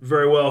work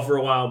very well for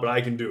a while, but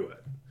I can do it.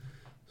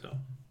 So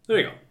there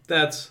you go.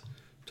 That's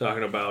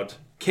talking about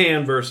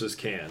can versus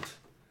can't.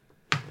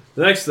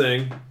 The next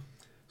thing.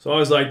 So I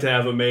always like to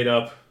have a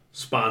made-up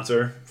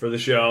sponsor for the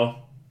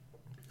show.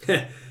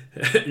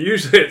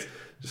 Usually it's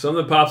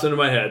something that pops into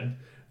my head.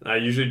 I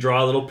usually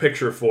draw a little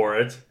picture for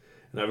it,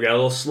 and I've got a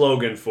little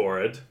slogan for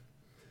it.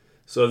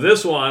 So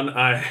this one,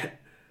 I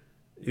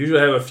usually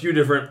have a few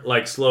different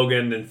like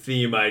slogan and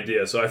theme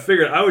ideas. So I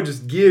figured I would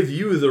just give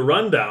you the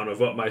rundown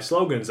of what my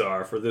slogans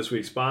are for this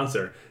week's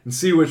sponsor and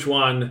see which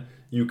one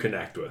you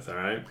connect with, all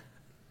right?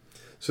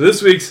 So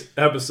this week's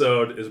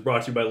episode is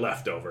brought to you by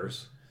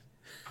Leftovers.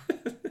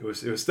 It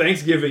was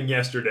Thanksgiving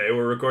yesterday.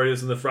 We're recording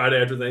this on the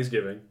Friday after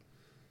Thanksgiving.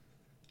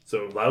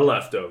 So a lot of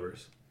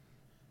leftovers.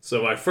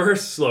 So my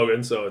first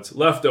slogan, so it's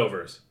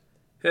Leftovers.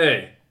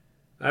 Hey,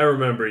 I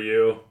remember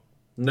you.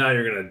 Now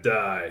you're going to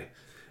die.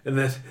 And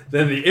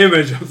then the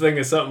image, I'm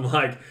thinking something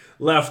like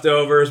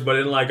Leftovers, but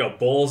in like a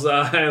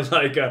bullseye,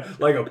 like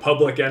a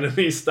Public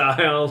Enemy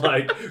style,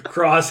 like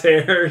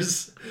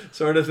crosshairs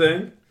sort of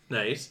thing.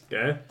 Nice.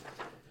 Okay.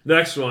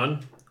 Next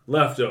one,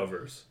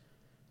 Leftovers.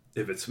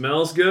 If it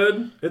smells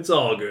good, it's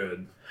all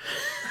good.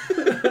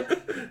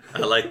 I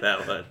like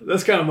that one.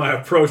 That's kind of my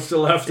approach to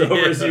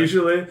leftovers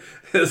usually.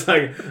 It's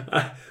like,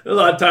 a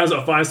lot of times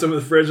I'll find some in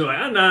the fridge and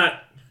I'm like,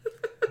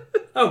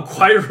 I don't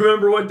quite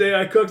remember what day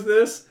I cooked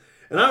this.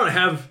 And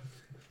I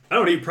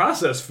don't eat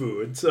processed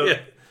food. So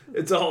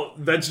it's all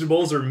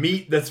vegetables or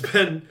meat that's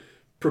been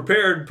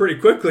prepared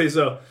pretty quickly.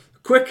 So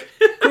quick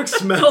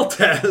smell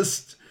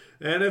test.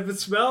 And if it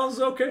smells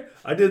okay,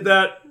 I did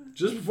that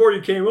just before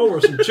you came over,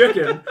 some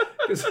chicken.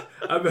 Because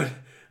I've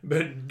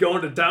been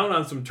going to town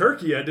on some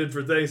turkey I did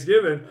for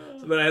Thanksgiving,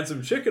 but I had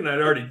some chicken I'd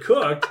already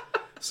cooked,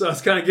 so I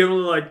was kind of giving a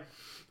little like,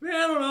 man,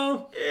 I don't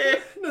know,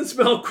 it doesn't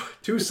smell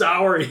too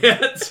sour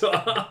yet, so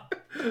I'll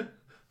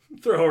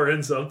throw her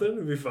in something,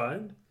 it'll be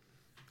fine.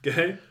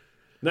 Okay,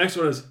 next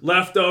one is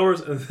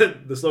Leftovers, and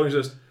then the slogan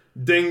is just,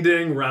 ding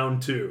ding,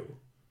 round two.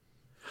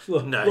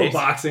 little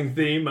boxing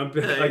theme. I'm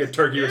like a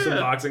turkey with some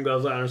boxing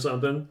gloves on or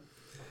something.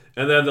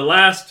 And then the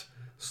last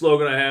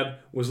slogan I had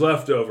was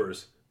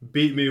leftovers.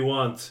 Beat me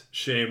once,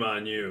 shame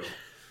on you.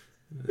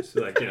 It's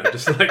like,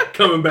 just like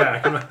coming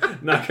back. I'm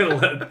not going to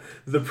let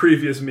the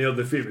previous meal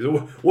defeat me.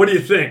 What do you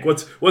think?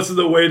 What's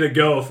the way to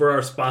go for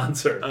our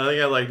sponsor? I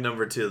think I like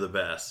number 2 the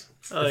best.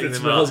 If it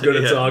smells good,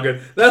 it's all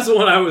good. That's the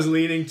one I was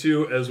leaning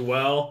to as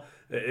well.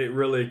 It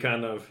really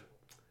kind of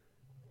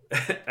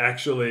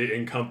actually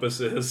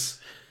encompasses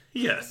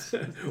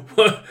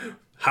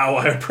how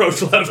I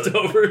approach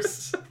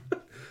leftovers.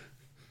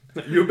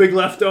 You a big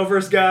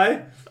leftovers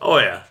guy? Oh,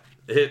 yeah.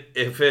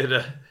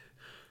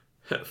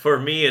 For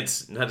me,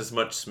 it's not as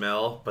much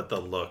smell, but the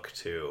look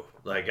too.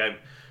 Like,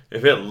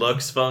 if it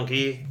looks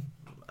funky,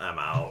 I'm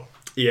out.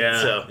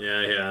 Yeah. So,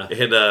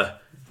 yeah.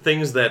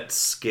 Things that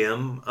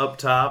skim up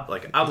top.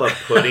 Like, I love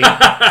pudding,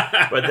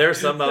 but there's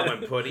something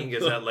about when pudding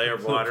gets that layer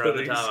of water on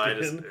the top.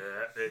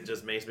 It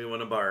just makes me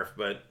want to barf.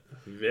 But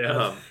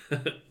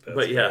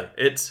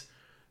it's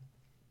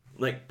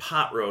like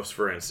pot roast,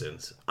 for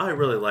instance. I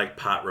really like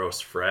pot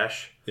roast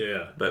fresh.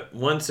 Yeah. But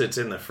once it's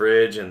in the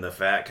fridge and the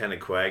fat kind of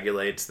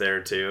coagulates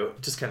there too,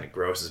 it just kind of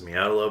grosses me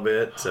out a little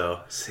bit.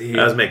 So I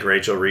always make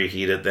Rachel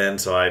reheat it then,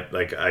 so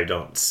I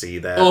don't see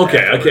that.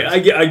 Okay,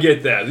 I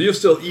get that. You'll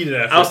still eat it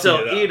after. I'll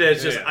still eat it.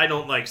 It's just I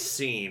don't like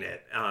seeing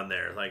it on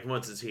there. Like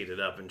once it's heated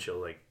up and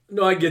she'll like.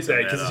 No, I get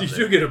that because you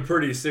do get a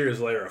pretty serious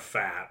layer of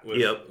fat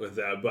with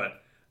that.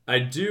 But I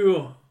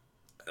do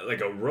like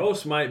a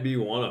roast might be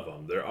one of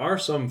them. There are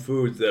some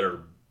foods that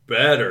are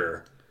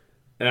better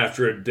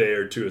after a day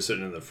or two of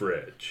sitting in the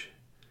fridge.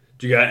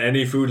 Do you got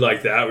any food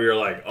like that where you're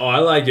like, oh, I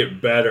like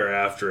it better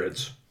after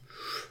it's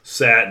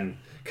sat and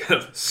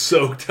kind of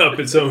soaked up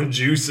its own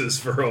juices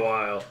for a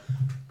while?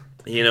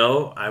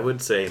 I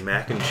would say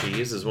mac and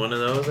cheese is one of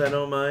those I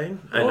don't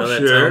mind. I know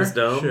that sounds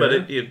dumb,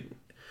 but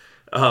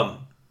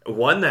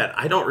one that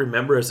I don't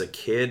remember as a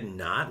kid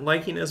not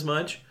liking as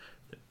much,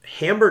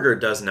 hamburger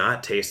does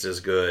not taste as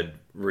good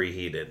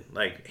reheated.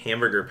 Like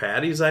hamburger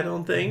patties, I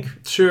don't think.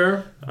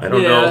 Sure. I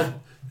don't know.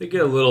 They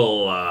get a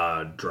little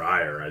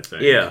drier, I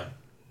think. Yeah.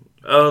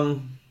 I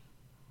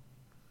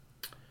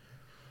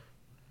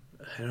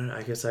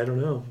guess I don't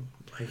know.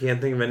 I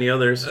can't think of any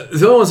others.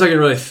 The only ones I can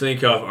really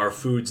think of are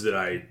foods that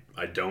I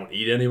don't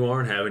eat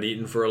anymore and haven't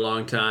eaten for a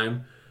long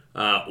time.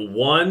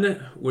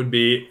 One would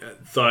be,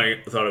 thought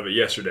of it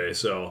yesterday,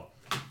 so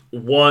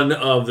one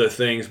of the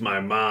things my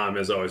mom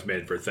has always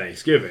made for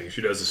Thanksgiving.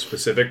 She does a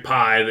specific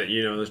pie that,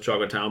 this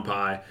chocolate town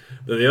pie.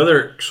 But the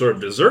other sort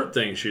of dessert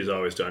thing she's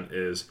always done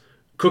is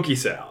cookie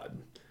salad,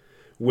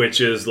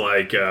 which is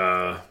like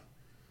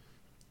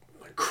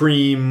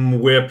cream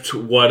whipped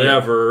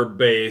whatever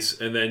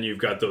base, and then you've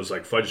got those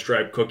like fudge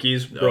stripe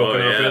cookies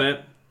broken up in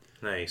it.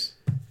 Nice.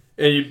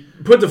 And you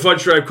put the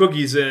fudge stripe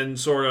cookies in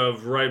sort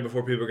of right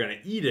before people are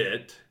going to eat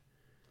it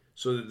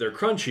so that they're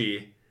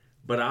crunchy.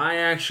 But I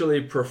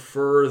actually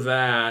prefer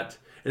that,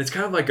 and it's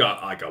kind of like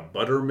a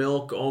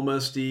buttermilk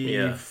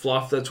almost-y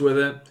fluff that's with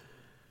it.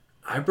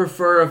 I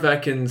prefer if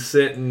that can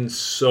sit and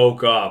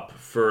soak up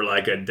for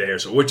like a day or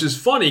so, which is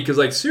funny because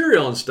like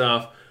cereal and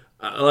stuff,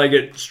 I like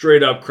it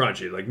straight up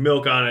crunchy, like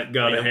milk on it,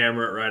 gotta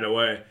hammer it right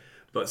away.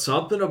 But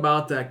something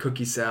about that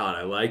cookie salad,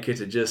 I like it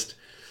to just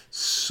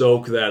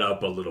soak that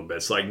up a little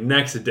bit. So like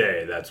next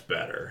day, that's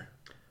better.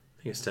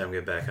 I think it's time to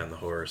get back on the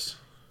horse.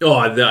 Oh,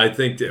 I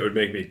think that would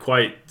make me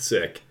quite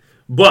sick.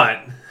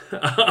 But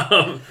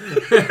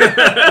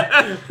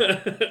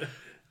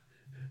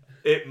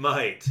it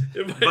might.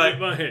 It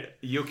might.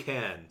 You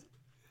can.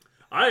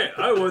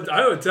 I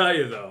would tell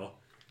you though.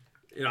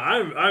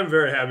 I'm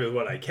very happy with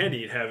what I can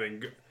eat.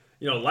 Having,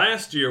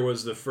 last year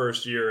was the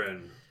first year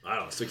in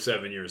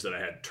 6-7 years that I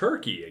had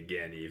turkey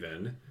again.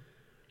 Even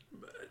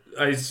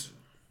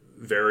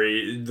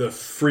the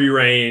free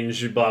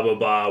range, blah blah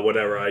blah,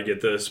 whatever. I get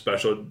the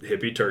special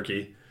hippie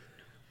turkey.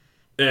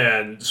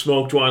 And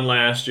smoked one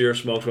last year,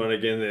 smoked one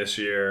again this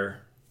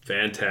year.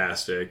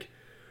 Fantastic.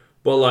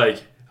 But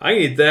like, I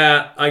can eat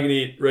that. I can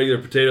eat regular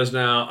potatoes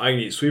now. I can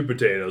eat sweet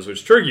potatoes,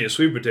 which turkey and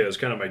sweet potatoes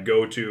is kind of my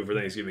go-to for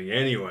Thanksgiving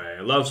anyway.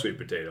 I love sweet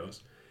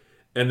potatoes.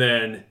 And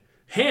then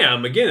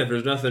ham, again, if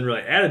there's nothing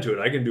really added to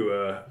it, I can do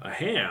a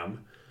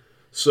ham.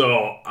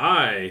 So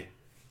I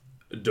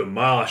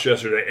demolished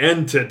yesterday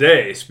and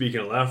today,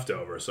 speaking of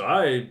leftovers. So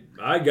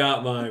I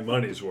got my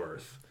money's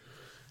worth.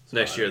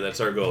 Next year, that's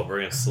our goal. We're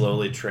going to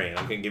slowly train.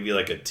 I'm going to give you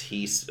like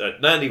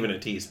not even a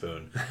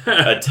teaspoon,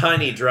 a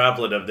tiny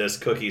droplet of this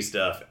cookie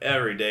stuff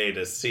every day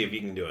to see if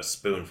you can do a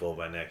spoonful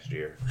by next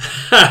year.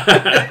 Well,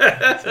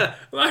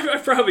 I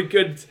probably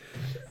could.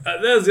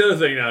 That's the other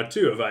thing now,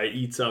 too. If I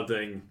eat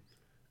something,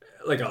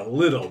 like a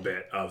little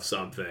bit of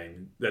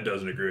something that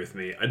doesn't agree with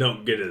me, I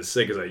don't get as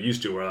sick as I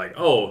used to, where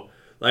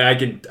I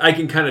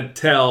can kind of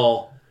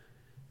tell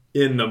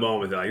in the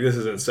moment that like this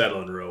isn't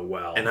settling real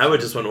well. And I would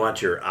just want to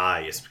watch your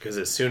eyes, because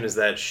as soon as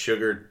that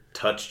sugar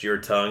touched your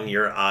tongue,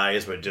 your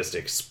eyes would just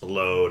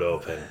explode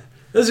open.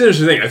 That's the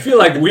interesting thing. I feel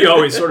like we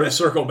always sort of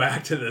circle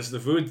back to this, the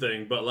food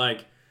thing, but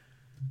like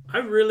I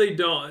really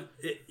don't,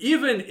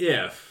 even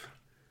if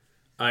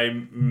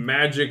I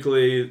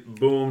magically,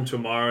 boom,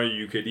 tomorrow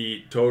you could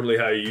eat totally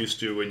how you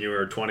used to when you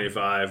were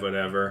 25,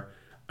 whatever.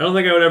 I don't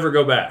think I would ever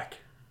go back.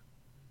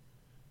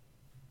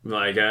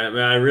 Like, I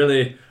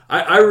really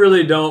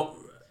don't,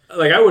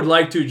 like, I would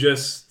like to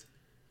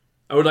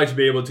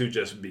be able to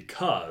just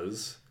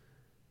because,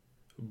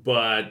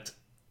 but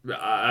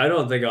I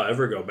don't think I'll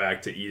ever go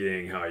back to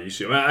eating how I used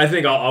to. I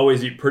think I'll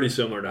always eat pretty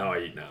similar to how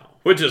I eat now.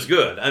 Which is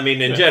good. I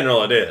mean, in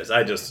general, it is.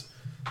 I just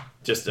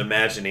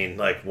imagining,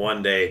 like,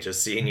 one day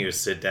just seeing you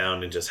sit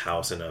down and just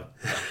house in a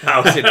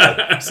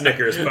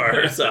Snickers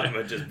bar or something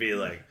would just be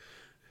like,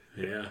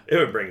 yeah, it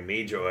would bring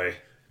me joy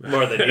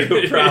more than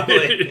you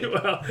probably.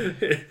 Well,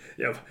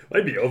 yeah, it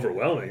might be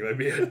overwhelming. It might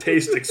be a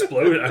taste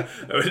explosion.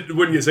 I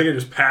wouldn't get sick and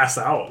just pass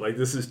out. Like,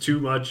 this is too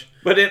much.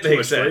 But it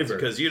makes sense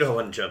because you don't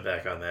want to jump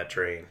back on that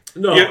train.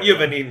 No, you've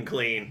been eating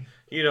clean.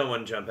 You don't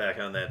want to jump back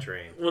on that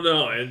train. Well,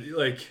 no, and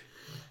like,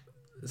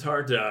 it's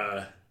hard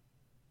to.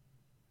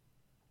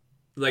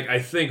 Like, I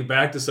think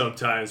back to some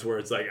times where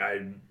it's like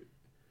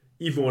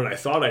even when I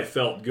thought I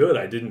felt good,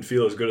 I didn't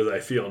feel as good as I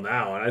feel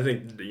now. And I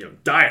think,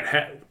 diet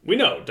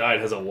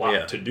has a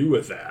lot to do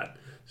with that.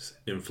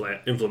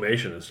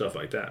 Inflammation and stuff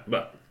like that.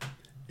 But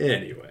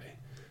anyway,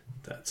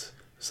 that's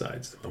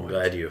besides the point. I'm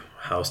glad you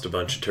housed a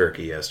bunch of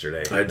turkey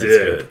yesterday. I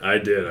did.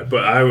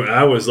 But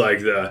I was like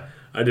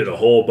I did a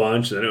whole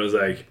bunch, and then it was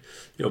like,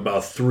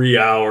 about 3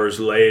 hours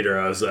later,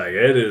 I was like,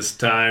 it is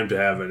time to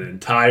have an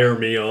entire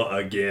meal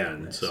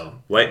again. Nice.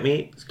 So white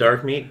meat,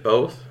 dark meat,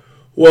 both?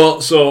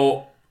 Well,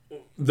 so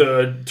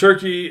the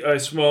turkey I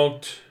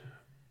smoked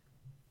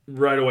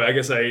right away. I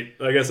guess I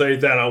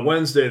ate that on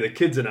Wednesday. The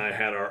kids and I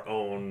had our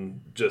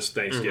own just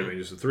Thanksgiving,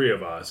 just the three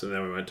of us, and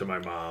then we went to my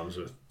mom's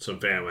with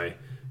some family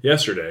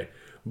yesterday.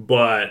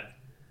 But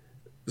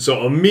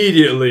so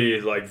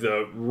immediately, like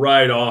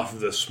right off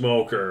the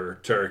smoker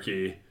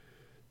turkey,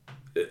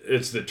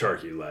 it's the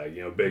turkey leg,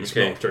 big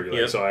smoked turkey leg.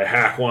 Yep. So I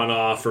hack one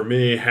off for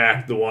me,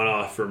 hack the one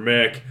off for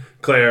Mick.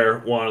 Claire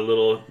wanted a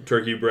little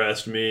turkey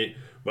breast meat,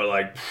 but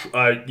like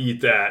I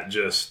eat that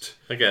just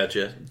I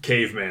gotcha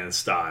caveman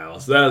style.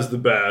 So that is the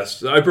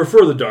best. I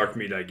prefer the dark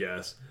meat, I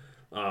guess.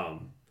 But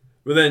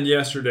then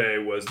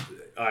yesterday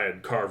I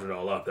had carved it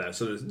all up that,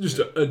 so it's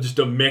just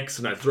a mix,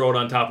 and I throw it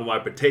on top of my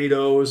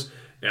potatoes.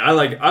 And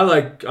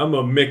I'm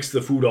a mix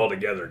the food all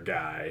together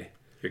guy.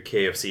 Your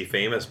KFC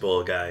famous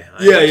bowl guy.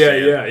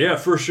 Yeah,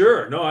 for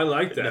sure. No, I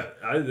like that.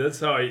 That's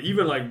how I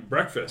even like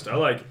breakfast. I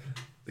like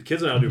the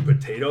kids and I do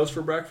potatoes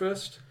for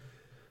breakfast.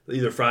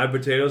 Either fried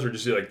potatoes or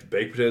just do like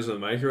baked potatoes in the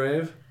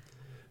microwave.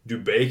 Do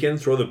bacon,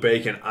 throw the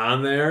bacon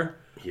on there.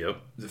 Yep.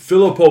 The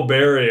Filippo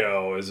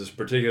Berrio is this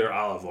particular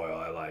olive oil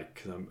I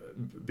like.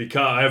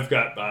 Because I've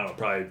got, I don't know,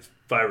 probably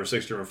 5 or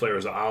 6 different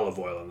flavors of olive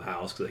oil in the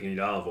house because I can eat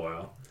olive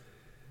oil.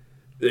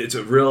 It's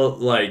a real,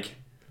 like,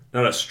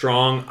 not a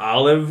strong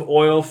olive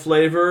oil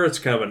flavor. It's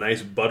kind of a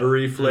nice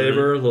buttery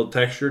flavor, a little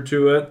texture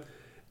to it.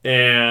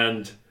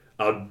 And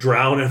I'll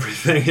drown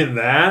everything in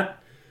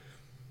that.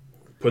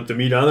 Put the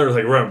meat on there.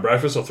 Like, we're having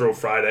breakfast, I'll throw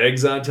fried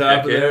eggs on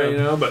top of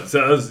there, But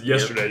so that was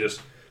yesterday,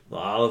 just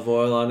olive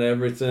oil on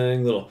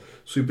everything, little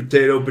sweet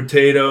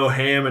potato,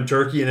 ham, and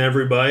turkey in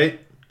every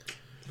bite.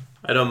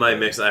 I don't mind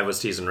mix. I was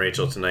teasing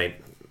Rachel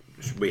tonight.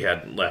 We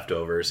had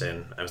leftovers,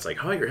 and I was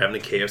like, "Oh, you're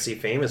having a KFC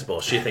famous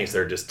bowl." She thinks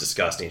they're just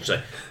disgusting. She's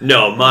like,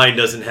 "No, mine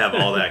doesn't have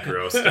all that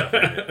gross stuff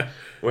in it."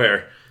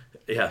 Where,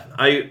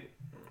 I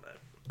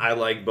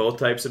like both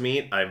types of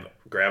meat. I've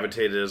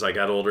gravitated as I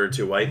got older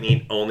to white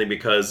meat only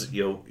because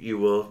you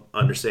will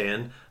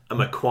understand I'm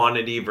a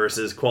quantity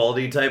versus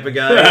quality type of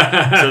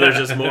guy. So there's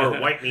just more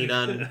white meat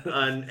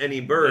on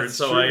any bird. That's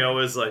so true. I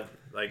always like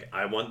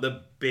I want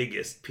the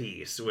biggest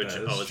piece, which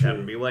always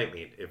happened to be white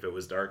meat. If it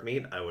was dark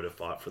meat, I would have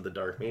fought for the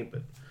dark meat,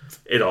 but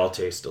it all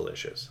tastes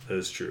delicious. That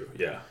is true,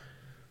 yeah.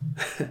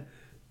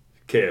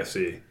 KFC.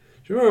 Do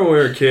you remember when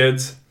we were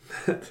kids?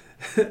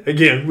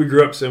 Again, we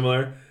grew up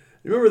similar.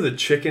 You remember the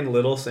Chicken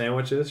Little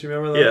sandwiches? You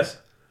remember those? Yes.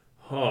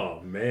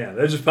 Oh, man.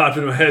 That just popped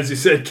into my head as you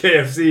said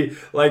KFC.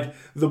 Like,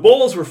 the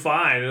bowls were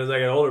fine as I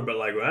got older, but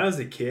like when I was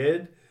a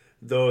kid,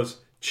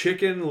 those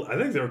chicken, I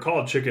think they were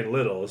called Chicken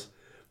Littles,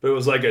 but it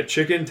was like a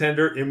chicken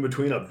tender in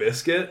between a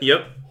biscuit.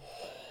 Yep.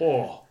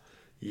 Oh,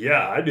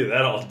 yeah, I do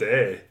that all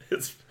day.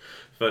 It's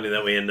funny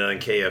that we ended on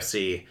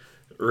KFC.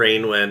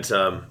 Rain went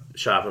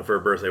shopping for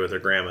her birthday with her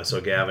grandma,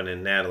 so Gavin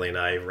and Natalie and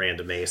I ran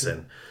to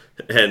Mason.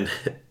 And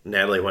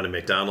Natalie went to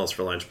McDonald's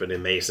for lunch, but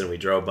in Mason we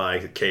drove by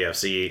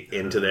KFC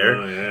into there.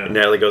 Oh, yeah. And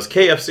Natalie goes,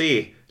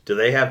 "KFC, do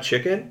they have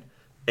chicken?"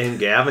 And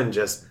Gavin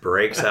just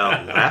breaks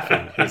out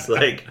laughing. He's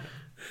like,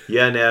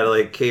 "Yeah,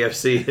 Natalie,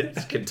 KFC,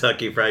 it's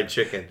Kentucky Fried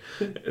Chicken."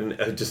 And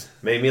it just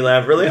made me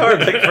laugh really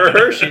hard. Like, for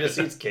her, she just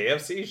eats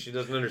KFC. She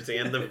doesn't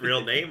understand the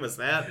real name was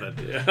that, but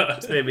it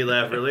just made me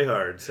laugh really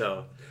hard.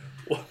 So,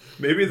 well,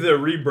 Maybe the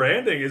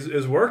rebranding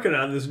is working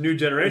on this new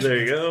generation. There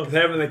you go.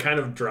 Having to kind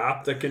of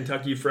drop the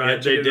Kentucky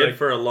Fried They Chicken. did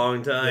for a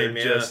long time.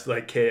 They're just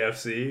like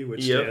KFC,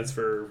 which stands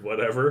for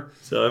whatever.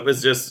 So it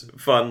was just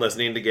fun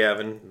listening to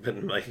Gavin.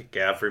 And like,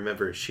 Gav,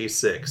 remember, she's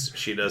 6.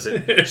 She's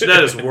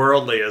not as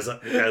worldly as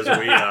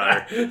we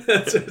are.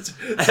 That's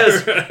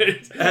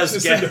right. As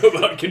just to know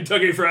about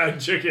Kentucky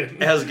Fried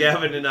Chicken. As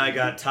Gavin and I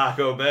got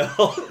Taco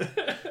Bell,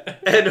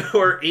 and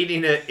we're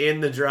eating it in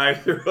the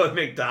drive-thru at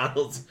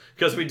McDonald's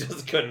because we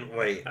just couldn't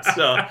wait.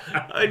 So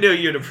I knew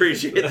you'd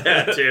appreciate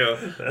that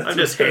too. I'm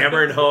just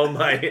hammering home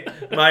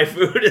my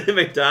food in the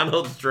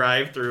McDonald's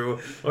drive-thru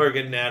or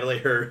getting Natalie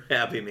her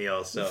Happy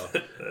Meal. So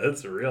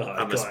that's a real high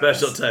I'm class. a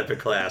special type of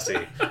classy.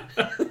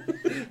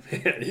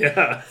 Man,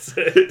 yeah.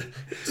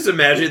 Just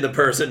imagine the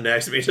person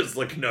next to me just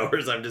looking over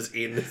as I'm just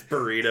eating this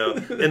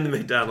burrito in the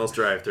McDonald's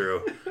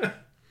drive-thru.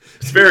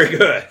 It's very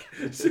good.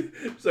 It's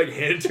like,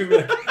 hand it to me.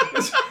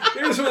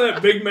 Give me some of that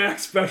Big Mac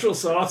special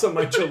sauce on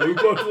my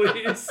chalupa,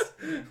 please.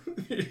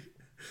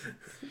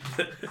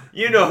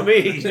 You know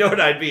me. You know what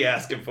I'd be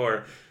asking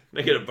for.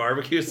 Make it a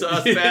barbecue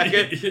sauce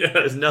packet. Yeah.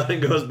 Because nothing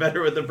goes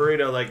better with a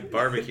burrito like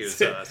barbecue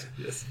sauce.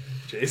 Yes.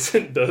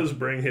 Jason does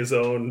bring his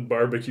own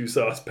barbecue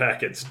sauce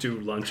packets to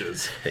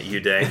lunches. You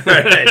dang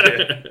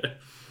right.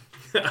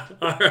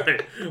 All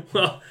right.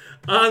 Well,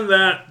 on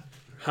that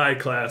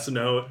high-class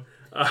note,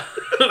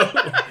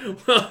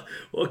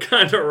 we'll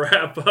kind of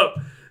wrap up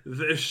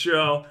this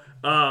show.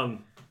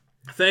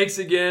 Thanks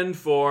again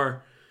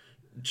for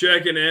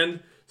checking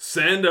in.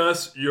 Send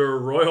us your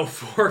Royal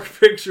Fork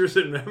pictures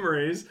and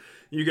memories.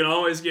 You can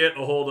always get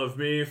a hold of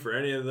me for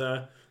any of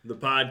the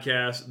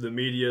podcast, the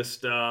media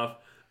stuff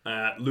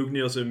at Luke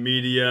Nielsen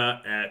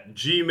Media at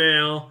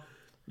Gmail.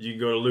 You can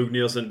go to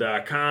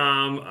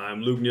LukeNielsen.com.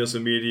 I'm Luke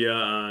Nielsen Media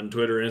on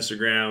Twitter,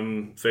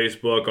 Instagram,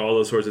 Facebook, all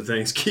those sorts of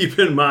things. Keep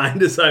in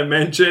mind, as I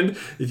mentioned,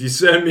 if you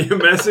send me a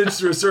message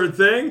through a certain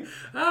thing,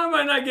 I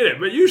might not get it.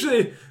 But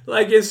usually,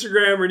 like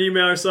Instagram or an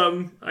email or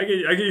something, I can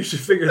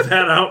usually figure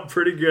that out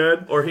pretty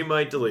good. Or he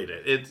might delete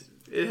it.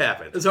 It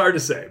happens. It's hard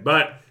to say.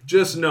 But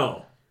just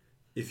know,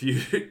 if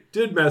you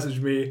did message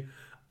me,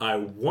 I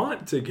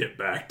want to get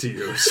back to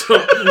you.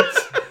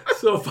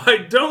 So if I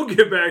don't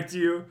get back to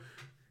you,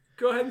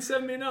 go ahead and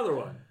send me another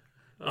one.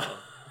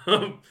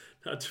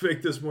 Not to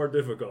make this more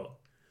difficult.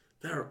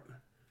 That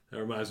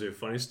reminds me of a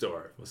funny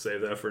story. We'll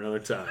save that for another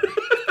time.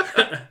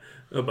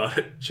 About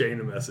a chain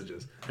of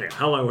messages. Hang on,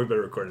 how long have we been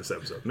recording this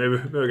episode? Maybe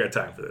we got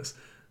time for this.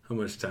 How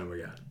much time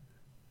we got?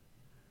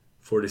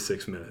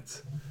 46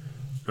 minutes.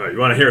 All right, you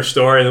want to hear a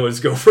story that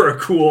would go for a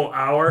cool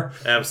hour?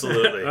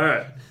 Absolutely. All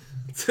right.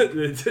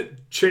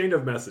 Chain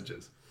of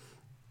messages.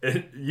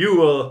 And you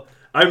will...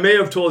 I may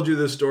have told you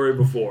this story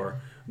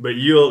before, but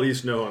you'll at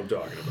least know what I'm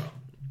talking about.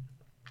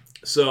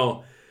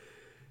 So,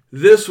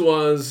 this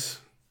was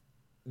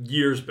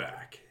years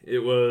back.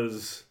 It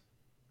was...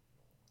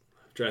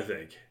 I'm trying to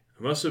think.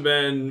 I must have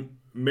been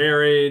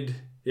married.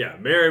 Yeah,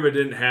 married but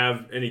didn't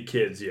have any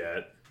kids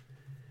yet.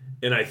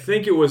 And I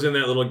think it was in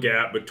that little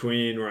gap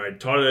between where I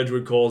taught at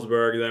Edgewood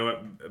Colesburg, and then I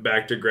went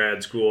back to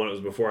grad school, and it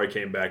was before I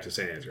came back to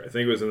St. Ansgar. I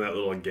think it was in that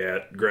little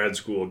grad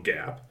school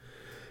gap.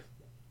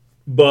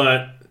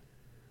 But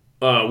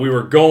we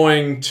were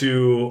going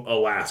to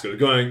Alaska. It was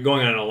going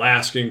on an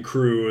Alaskan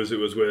cruise. It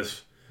was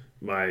with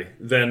my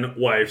then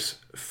wife's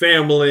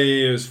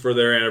family. It was for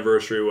their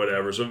anniversary,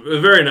 whatever. So it was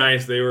very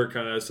nice. They were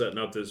kind of setting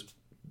up this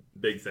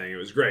big thing. It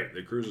was great.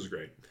 The cruise was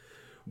great.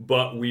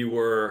 But we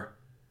were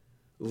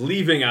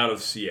leaving out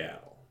of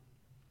Seattle.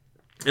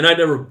 And I'd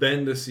never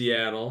been to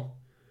Seattle.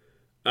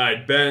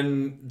 I'd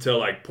been to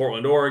like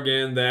Portland,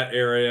 Oregon, that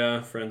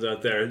area. Friends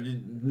out there.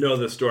 You know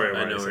the story.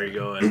 I know where you're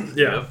going.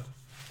 Yeah.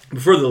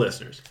 But for the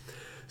listeners.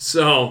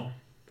 So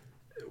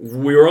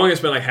we were only going to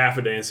spend like half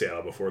a day in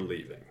Seattle before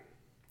leaving.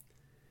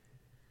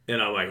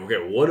 And I'm like, okay,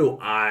 what do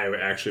I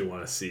actually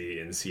want to see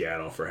in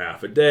Seattle for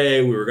half a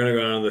day? We were going to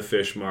go down to the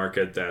fish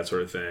market, that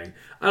sort of thing.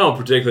 I don't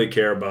particularly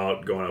care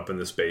about going up in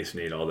the Space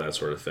Needle, all that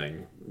sort of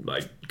thing.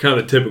 Like, kind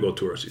of the typical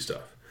touristy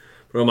stuff.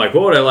 But I'm like,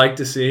 what would I like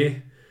to see?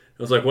 I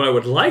was like, what I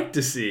would like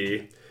to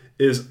see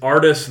is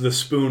Artis the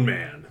Spoon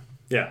Man.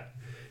 Yeah.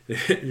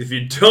 If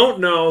you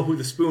don't know who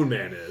the Spoon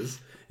Man is,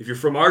 if you're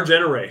from our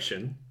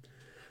generation,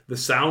 the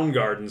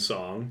Soundgarden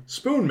song,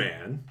 Spoon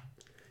Man,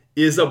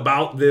 is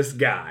about this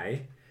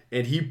guy,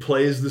 and he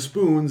plays the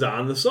spoons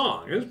on the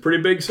song. It was a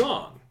pretty big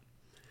song.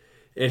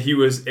 And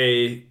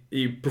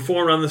he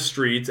performed on the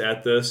streets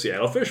at the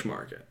Seattle Fish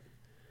Market.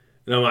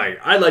 And I'm like,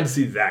 I'd like to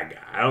see that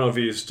guy. I don't know if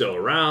he's still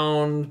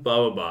around,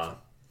 blah, blah, blah.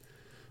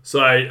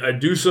 So I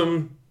do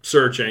some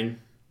searching,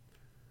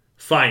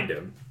 find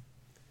him.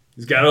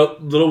 He's got a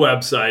little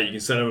website. You can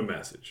send him a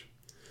message.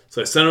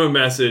 So I sent him a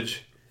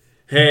message.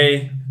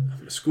 Hey,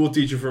 I'm a school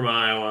teacher from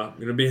Iowa. I'm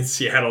going to be in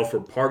Seattle for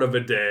part of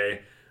a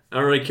day. I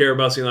don't really care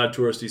about seeing a lot of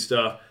touristy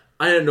stuff.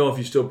 I didn't know if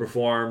you still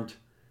performed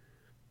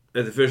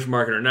at the fish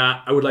market or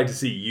not. I would like to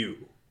see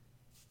you.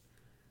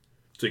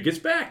 So he gets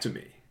back to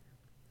me.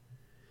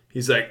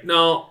 He's like,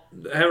 no,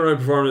 I haven't really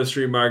performed at the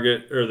street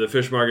market or the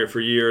fish market for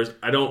years.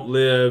 I don't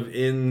live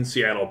in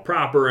Seattle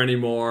proper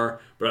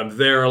anymore, but I'm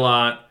there a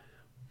lot.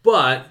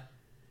 But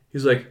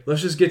he's like,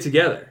 let's just get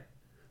together.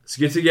 Let's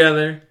get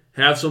together,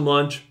 have some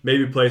lunch,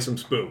 maybe play some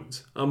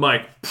spoons. I'm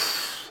like,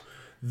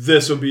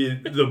 this will be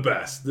the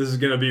best. This is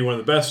going to be one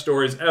of the best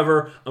stories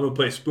ever. I'm going to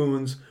play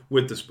spoons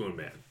with the Spoon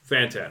Man.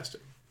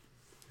 Fantastic.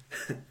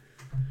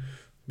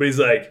 But he's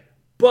like,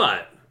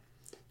 but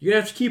you're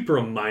going to have to keep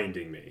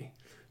reminding me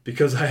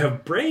because I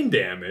have brain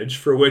damage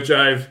for which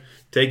I've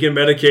taken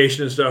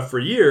medication and stuff for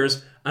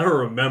years. I don't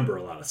remember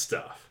a lot of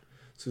stuff.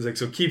 So he's like,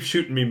 so keep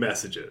shooting me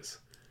messages.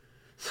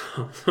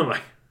 So I'm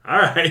like, all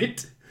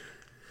right.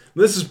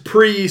 This is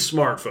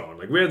pre-smartphone.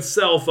 Like, we had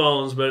cell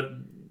phones, but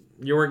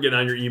you weren't getting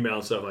on your email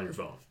and stuff on your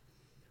phone.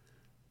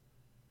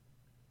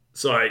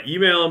 So I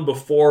emailed him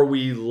before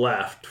we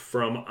left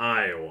from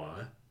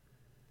Iowa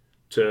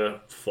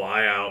to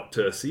fly out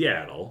to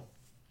Seattle.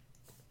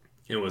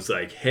 And was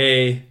like,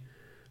 hey,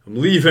 I'm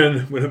leaving.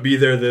 I'm going to be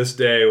there this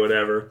day,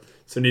 whatever.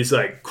 So he's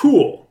like,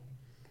 cool.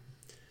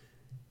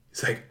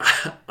 He's like,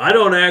 I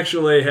don't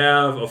actually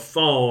have a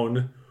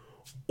phone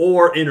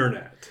or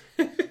internet.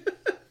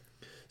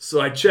 So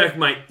I checked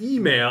my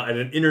email at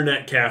an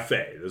internet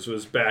cafe. This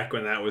was back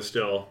when that was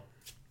still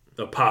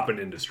a poppin'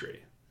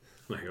 industry.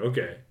 I'm like,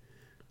 okay.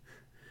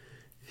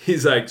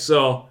 He's like,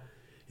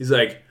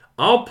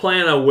 I'll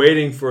plan on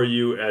waiting for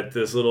you at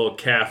this little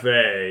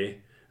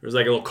cafe. It was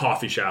like a little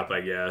coffee shop,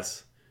 I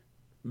guess,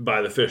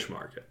 by the fish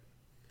market.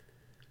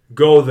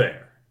 Go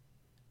there.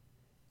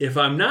 If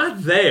I'm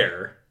not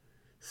there,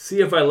 see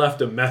if I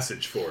left a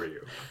message for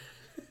you.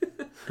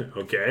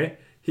 Okay?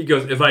 He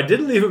goes, if I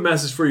didn't leave a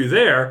message for you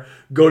there,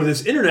 go to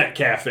this internet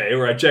cafe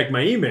where I check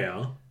my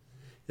email.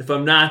 If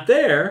I'm not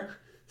there,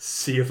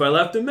 see if I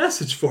left a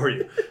message for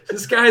you.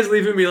 This guy's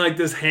leaving me like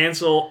this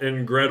Hansel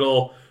and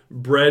Gretel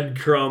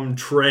breadcrumb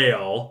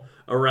trail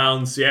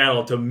around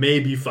Seattle to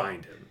maybe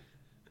find him.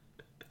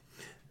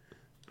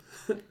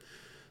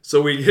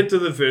 So we get to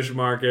the fish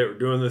market. We're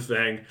doing the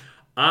thing.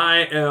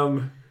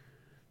 I'm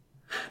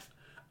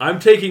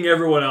taking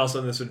everyone else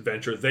on this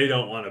adventure they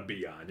don't want to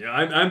be on. You know,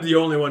 I'm the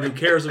only one who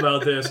cares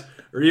about this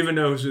or even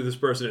knows who this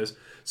person is.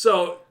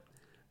 So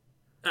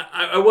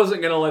I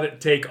wasn't going to let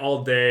it take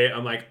all day.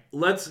 I'm like,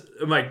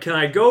 can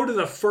I go to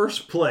the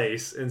first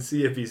place and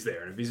see if he's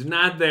there? And if he's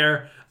not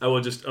there, I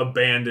will just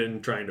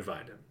abandon trying to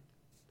find him.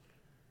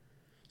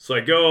 So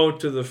I go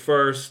to the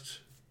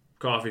first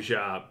coffee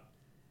shop.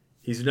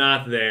 He's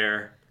not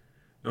there.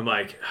 I'm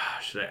like,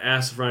 should I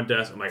ask the front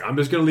desk? I'm like, I'm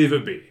just going to leave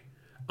it be.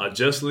 I'll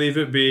just leave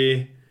it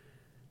be.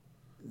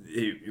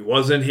 He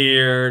wasn't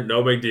here.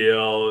 No big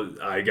deal.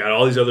 I got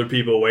all these other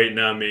people waiting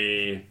on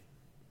me.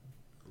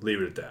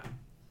 Leave it at that.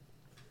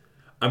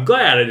 I'm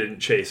glad I didn't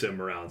chase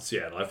him around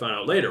Seattle. I found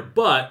out later.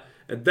 But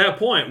at that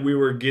point, we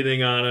were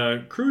getting on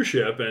a cruise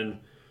ship and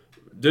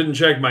didn't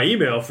check my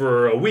email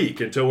for a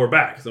week until we're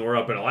back. So we're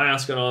up in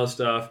Alaska and all this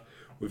stuff.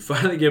 We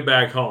finally get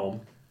back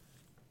home.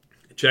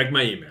 Check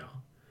my email.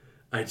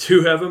 I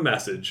do have a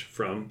message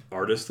from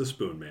Artist the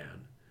Spoon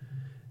Man.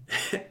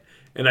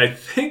 And I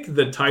think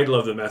the title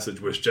of the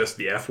message was just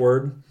the F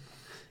word.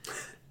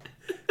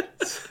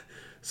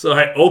 So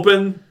I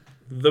open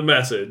the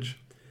message,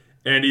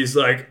 and he's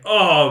like,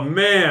 oh,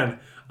 man,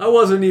 I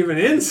wasn't even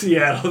in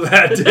Seattle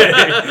that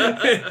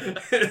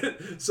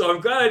day. So I'm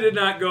glad I did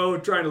not go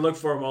trying to look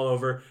for him all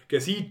over,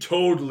 because he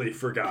totally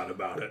forgot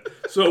about it.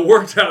 So it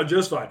worked out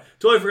just fine.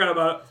 Totally forgot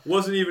about it.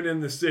 Wasn't even in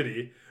the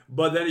city.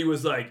 But then he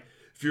was like,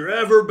 if you're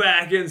ever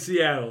back in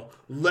Seattle,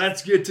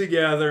 let's get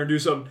together and do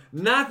something.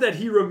 Not that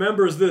he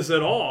remembers this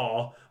at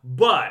all,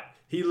 but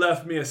he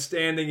left me a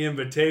standing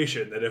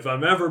invitation that if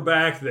I'm ever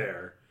back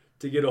there,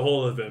 to get a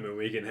hold of him and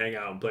we can hang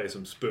out and play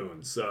some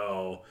spoons.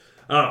 So,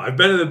 I don't know. I've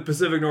been in the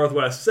Pacific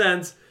Northwest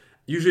since.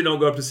 Usually don't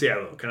go up to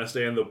Seattle. Kind of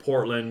stay in the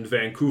Portland,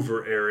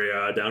 Vancouver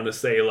area, down to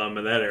Salem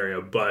and that area.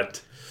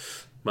 But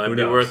might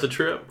be worth the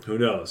trip. Who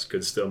knows?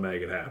 Could still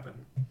make it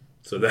happen.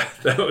 So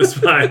that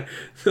was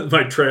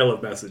my trail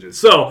of messages.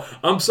 So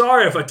I'm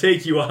sorry if I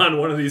take you on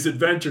one of these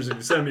adventures if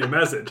you send me a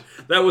message.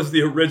 That was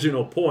the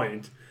original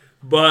point.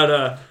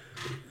 But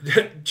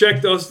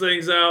check those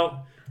things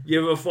out.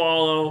 Give a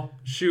follow.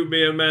 Shoot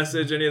me a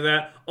message. Any of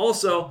that.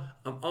 Also,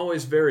 I'm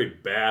always very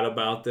bad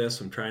about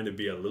this. I'm trying to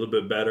be a little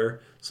bit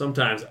better.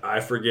 Sometimes I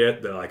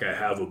forget that I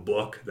have a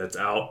book that's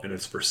out and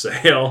it's for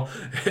sale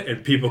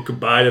and people can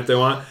buy it if they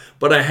want.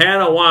 But I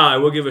had a while, I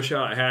will give a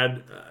shout, I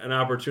had an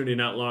opportunity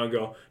not long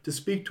ago to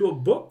speak to a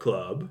book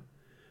club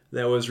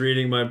that was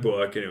reading my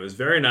book, and it was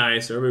very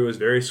nice. Everybody was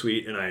very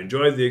sweet, and I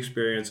enjoyed the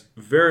experience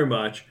very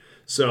much.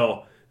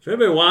 So if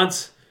anybody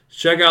wants,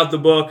 check out the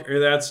book or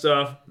that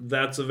stuff.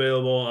 That's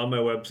available on my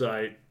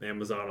website,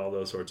 Amazon, all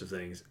those sorts of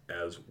things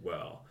as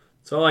well.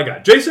 That's all I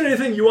got. Jason,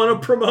 anything you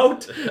want to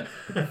promote?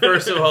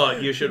 First of all,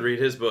 you should read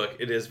his book.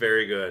 It is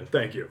very good.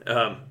 Thank you.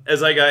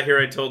 As I got here,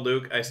 I told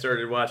Luke I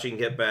started watching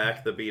Get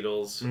Back, the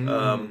Beatles,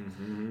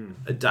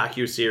 a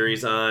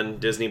docu-series on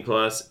Disney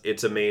Plus.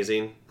 It's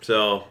amazing.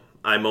 So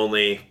I'm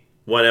only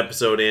one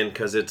episode in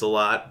because it's a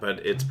lot,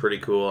 but it's pretty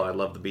cool. I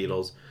love the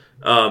Beatles.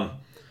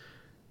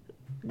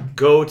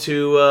 Go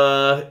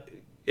to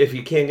if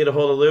you can't get a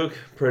hold of Luke,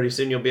 pretty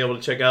soon you'll be able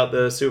to check out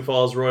the Sioux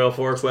Falls Royal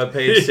Fork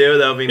webpage too.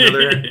 That'll be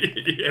another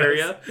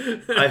area.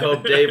 I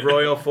hope Dave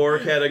Royal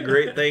Fork had a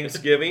great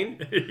Thanksgiving.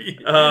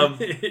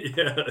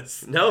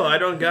 Yes. No, I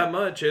don't got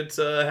much. It's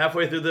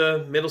halfway through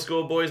the middle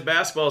school boys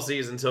basketball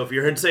season, so if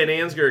you're in St.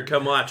 Ansgar,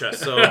 come watch us.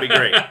 So it'll be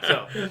great.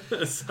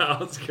 So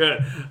Sounds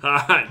good.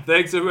 All right.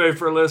 Thanks everybody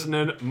for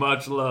listening.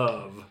 Much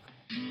love.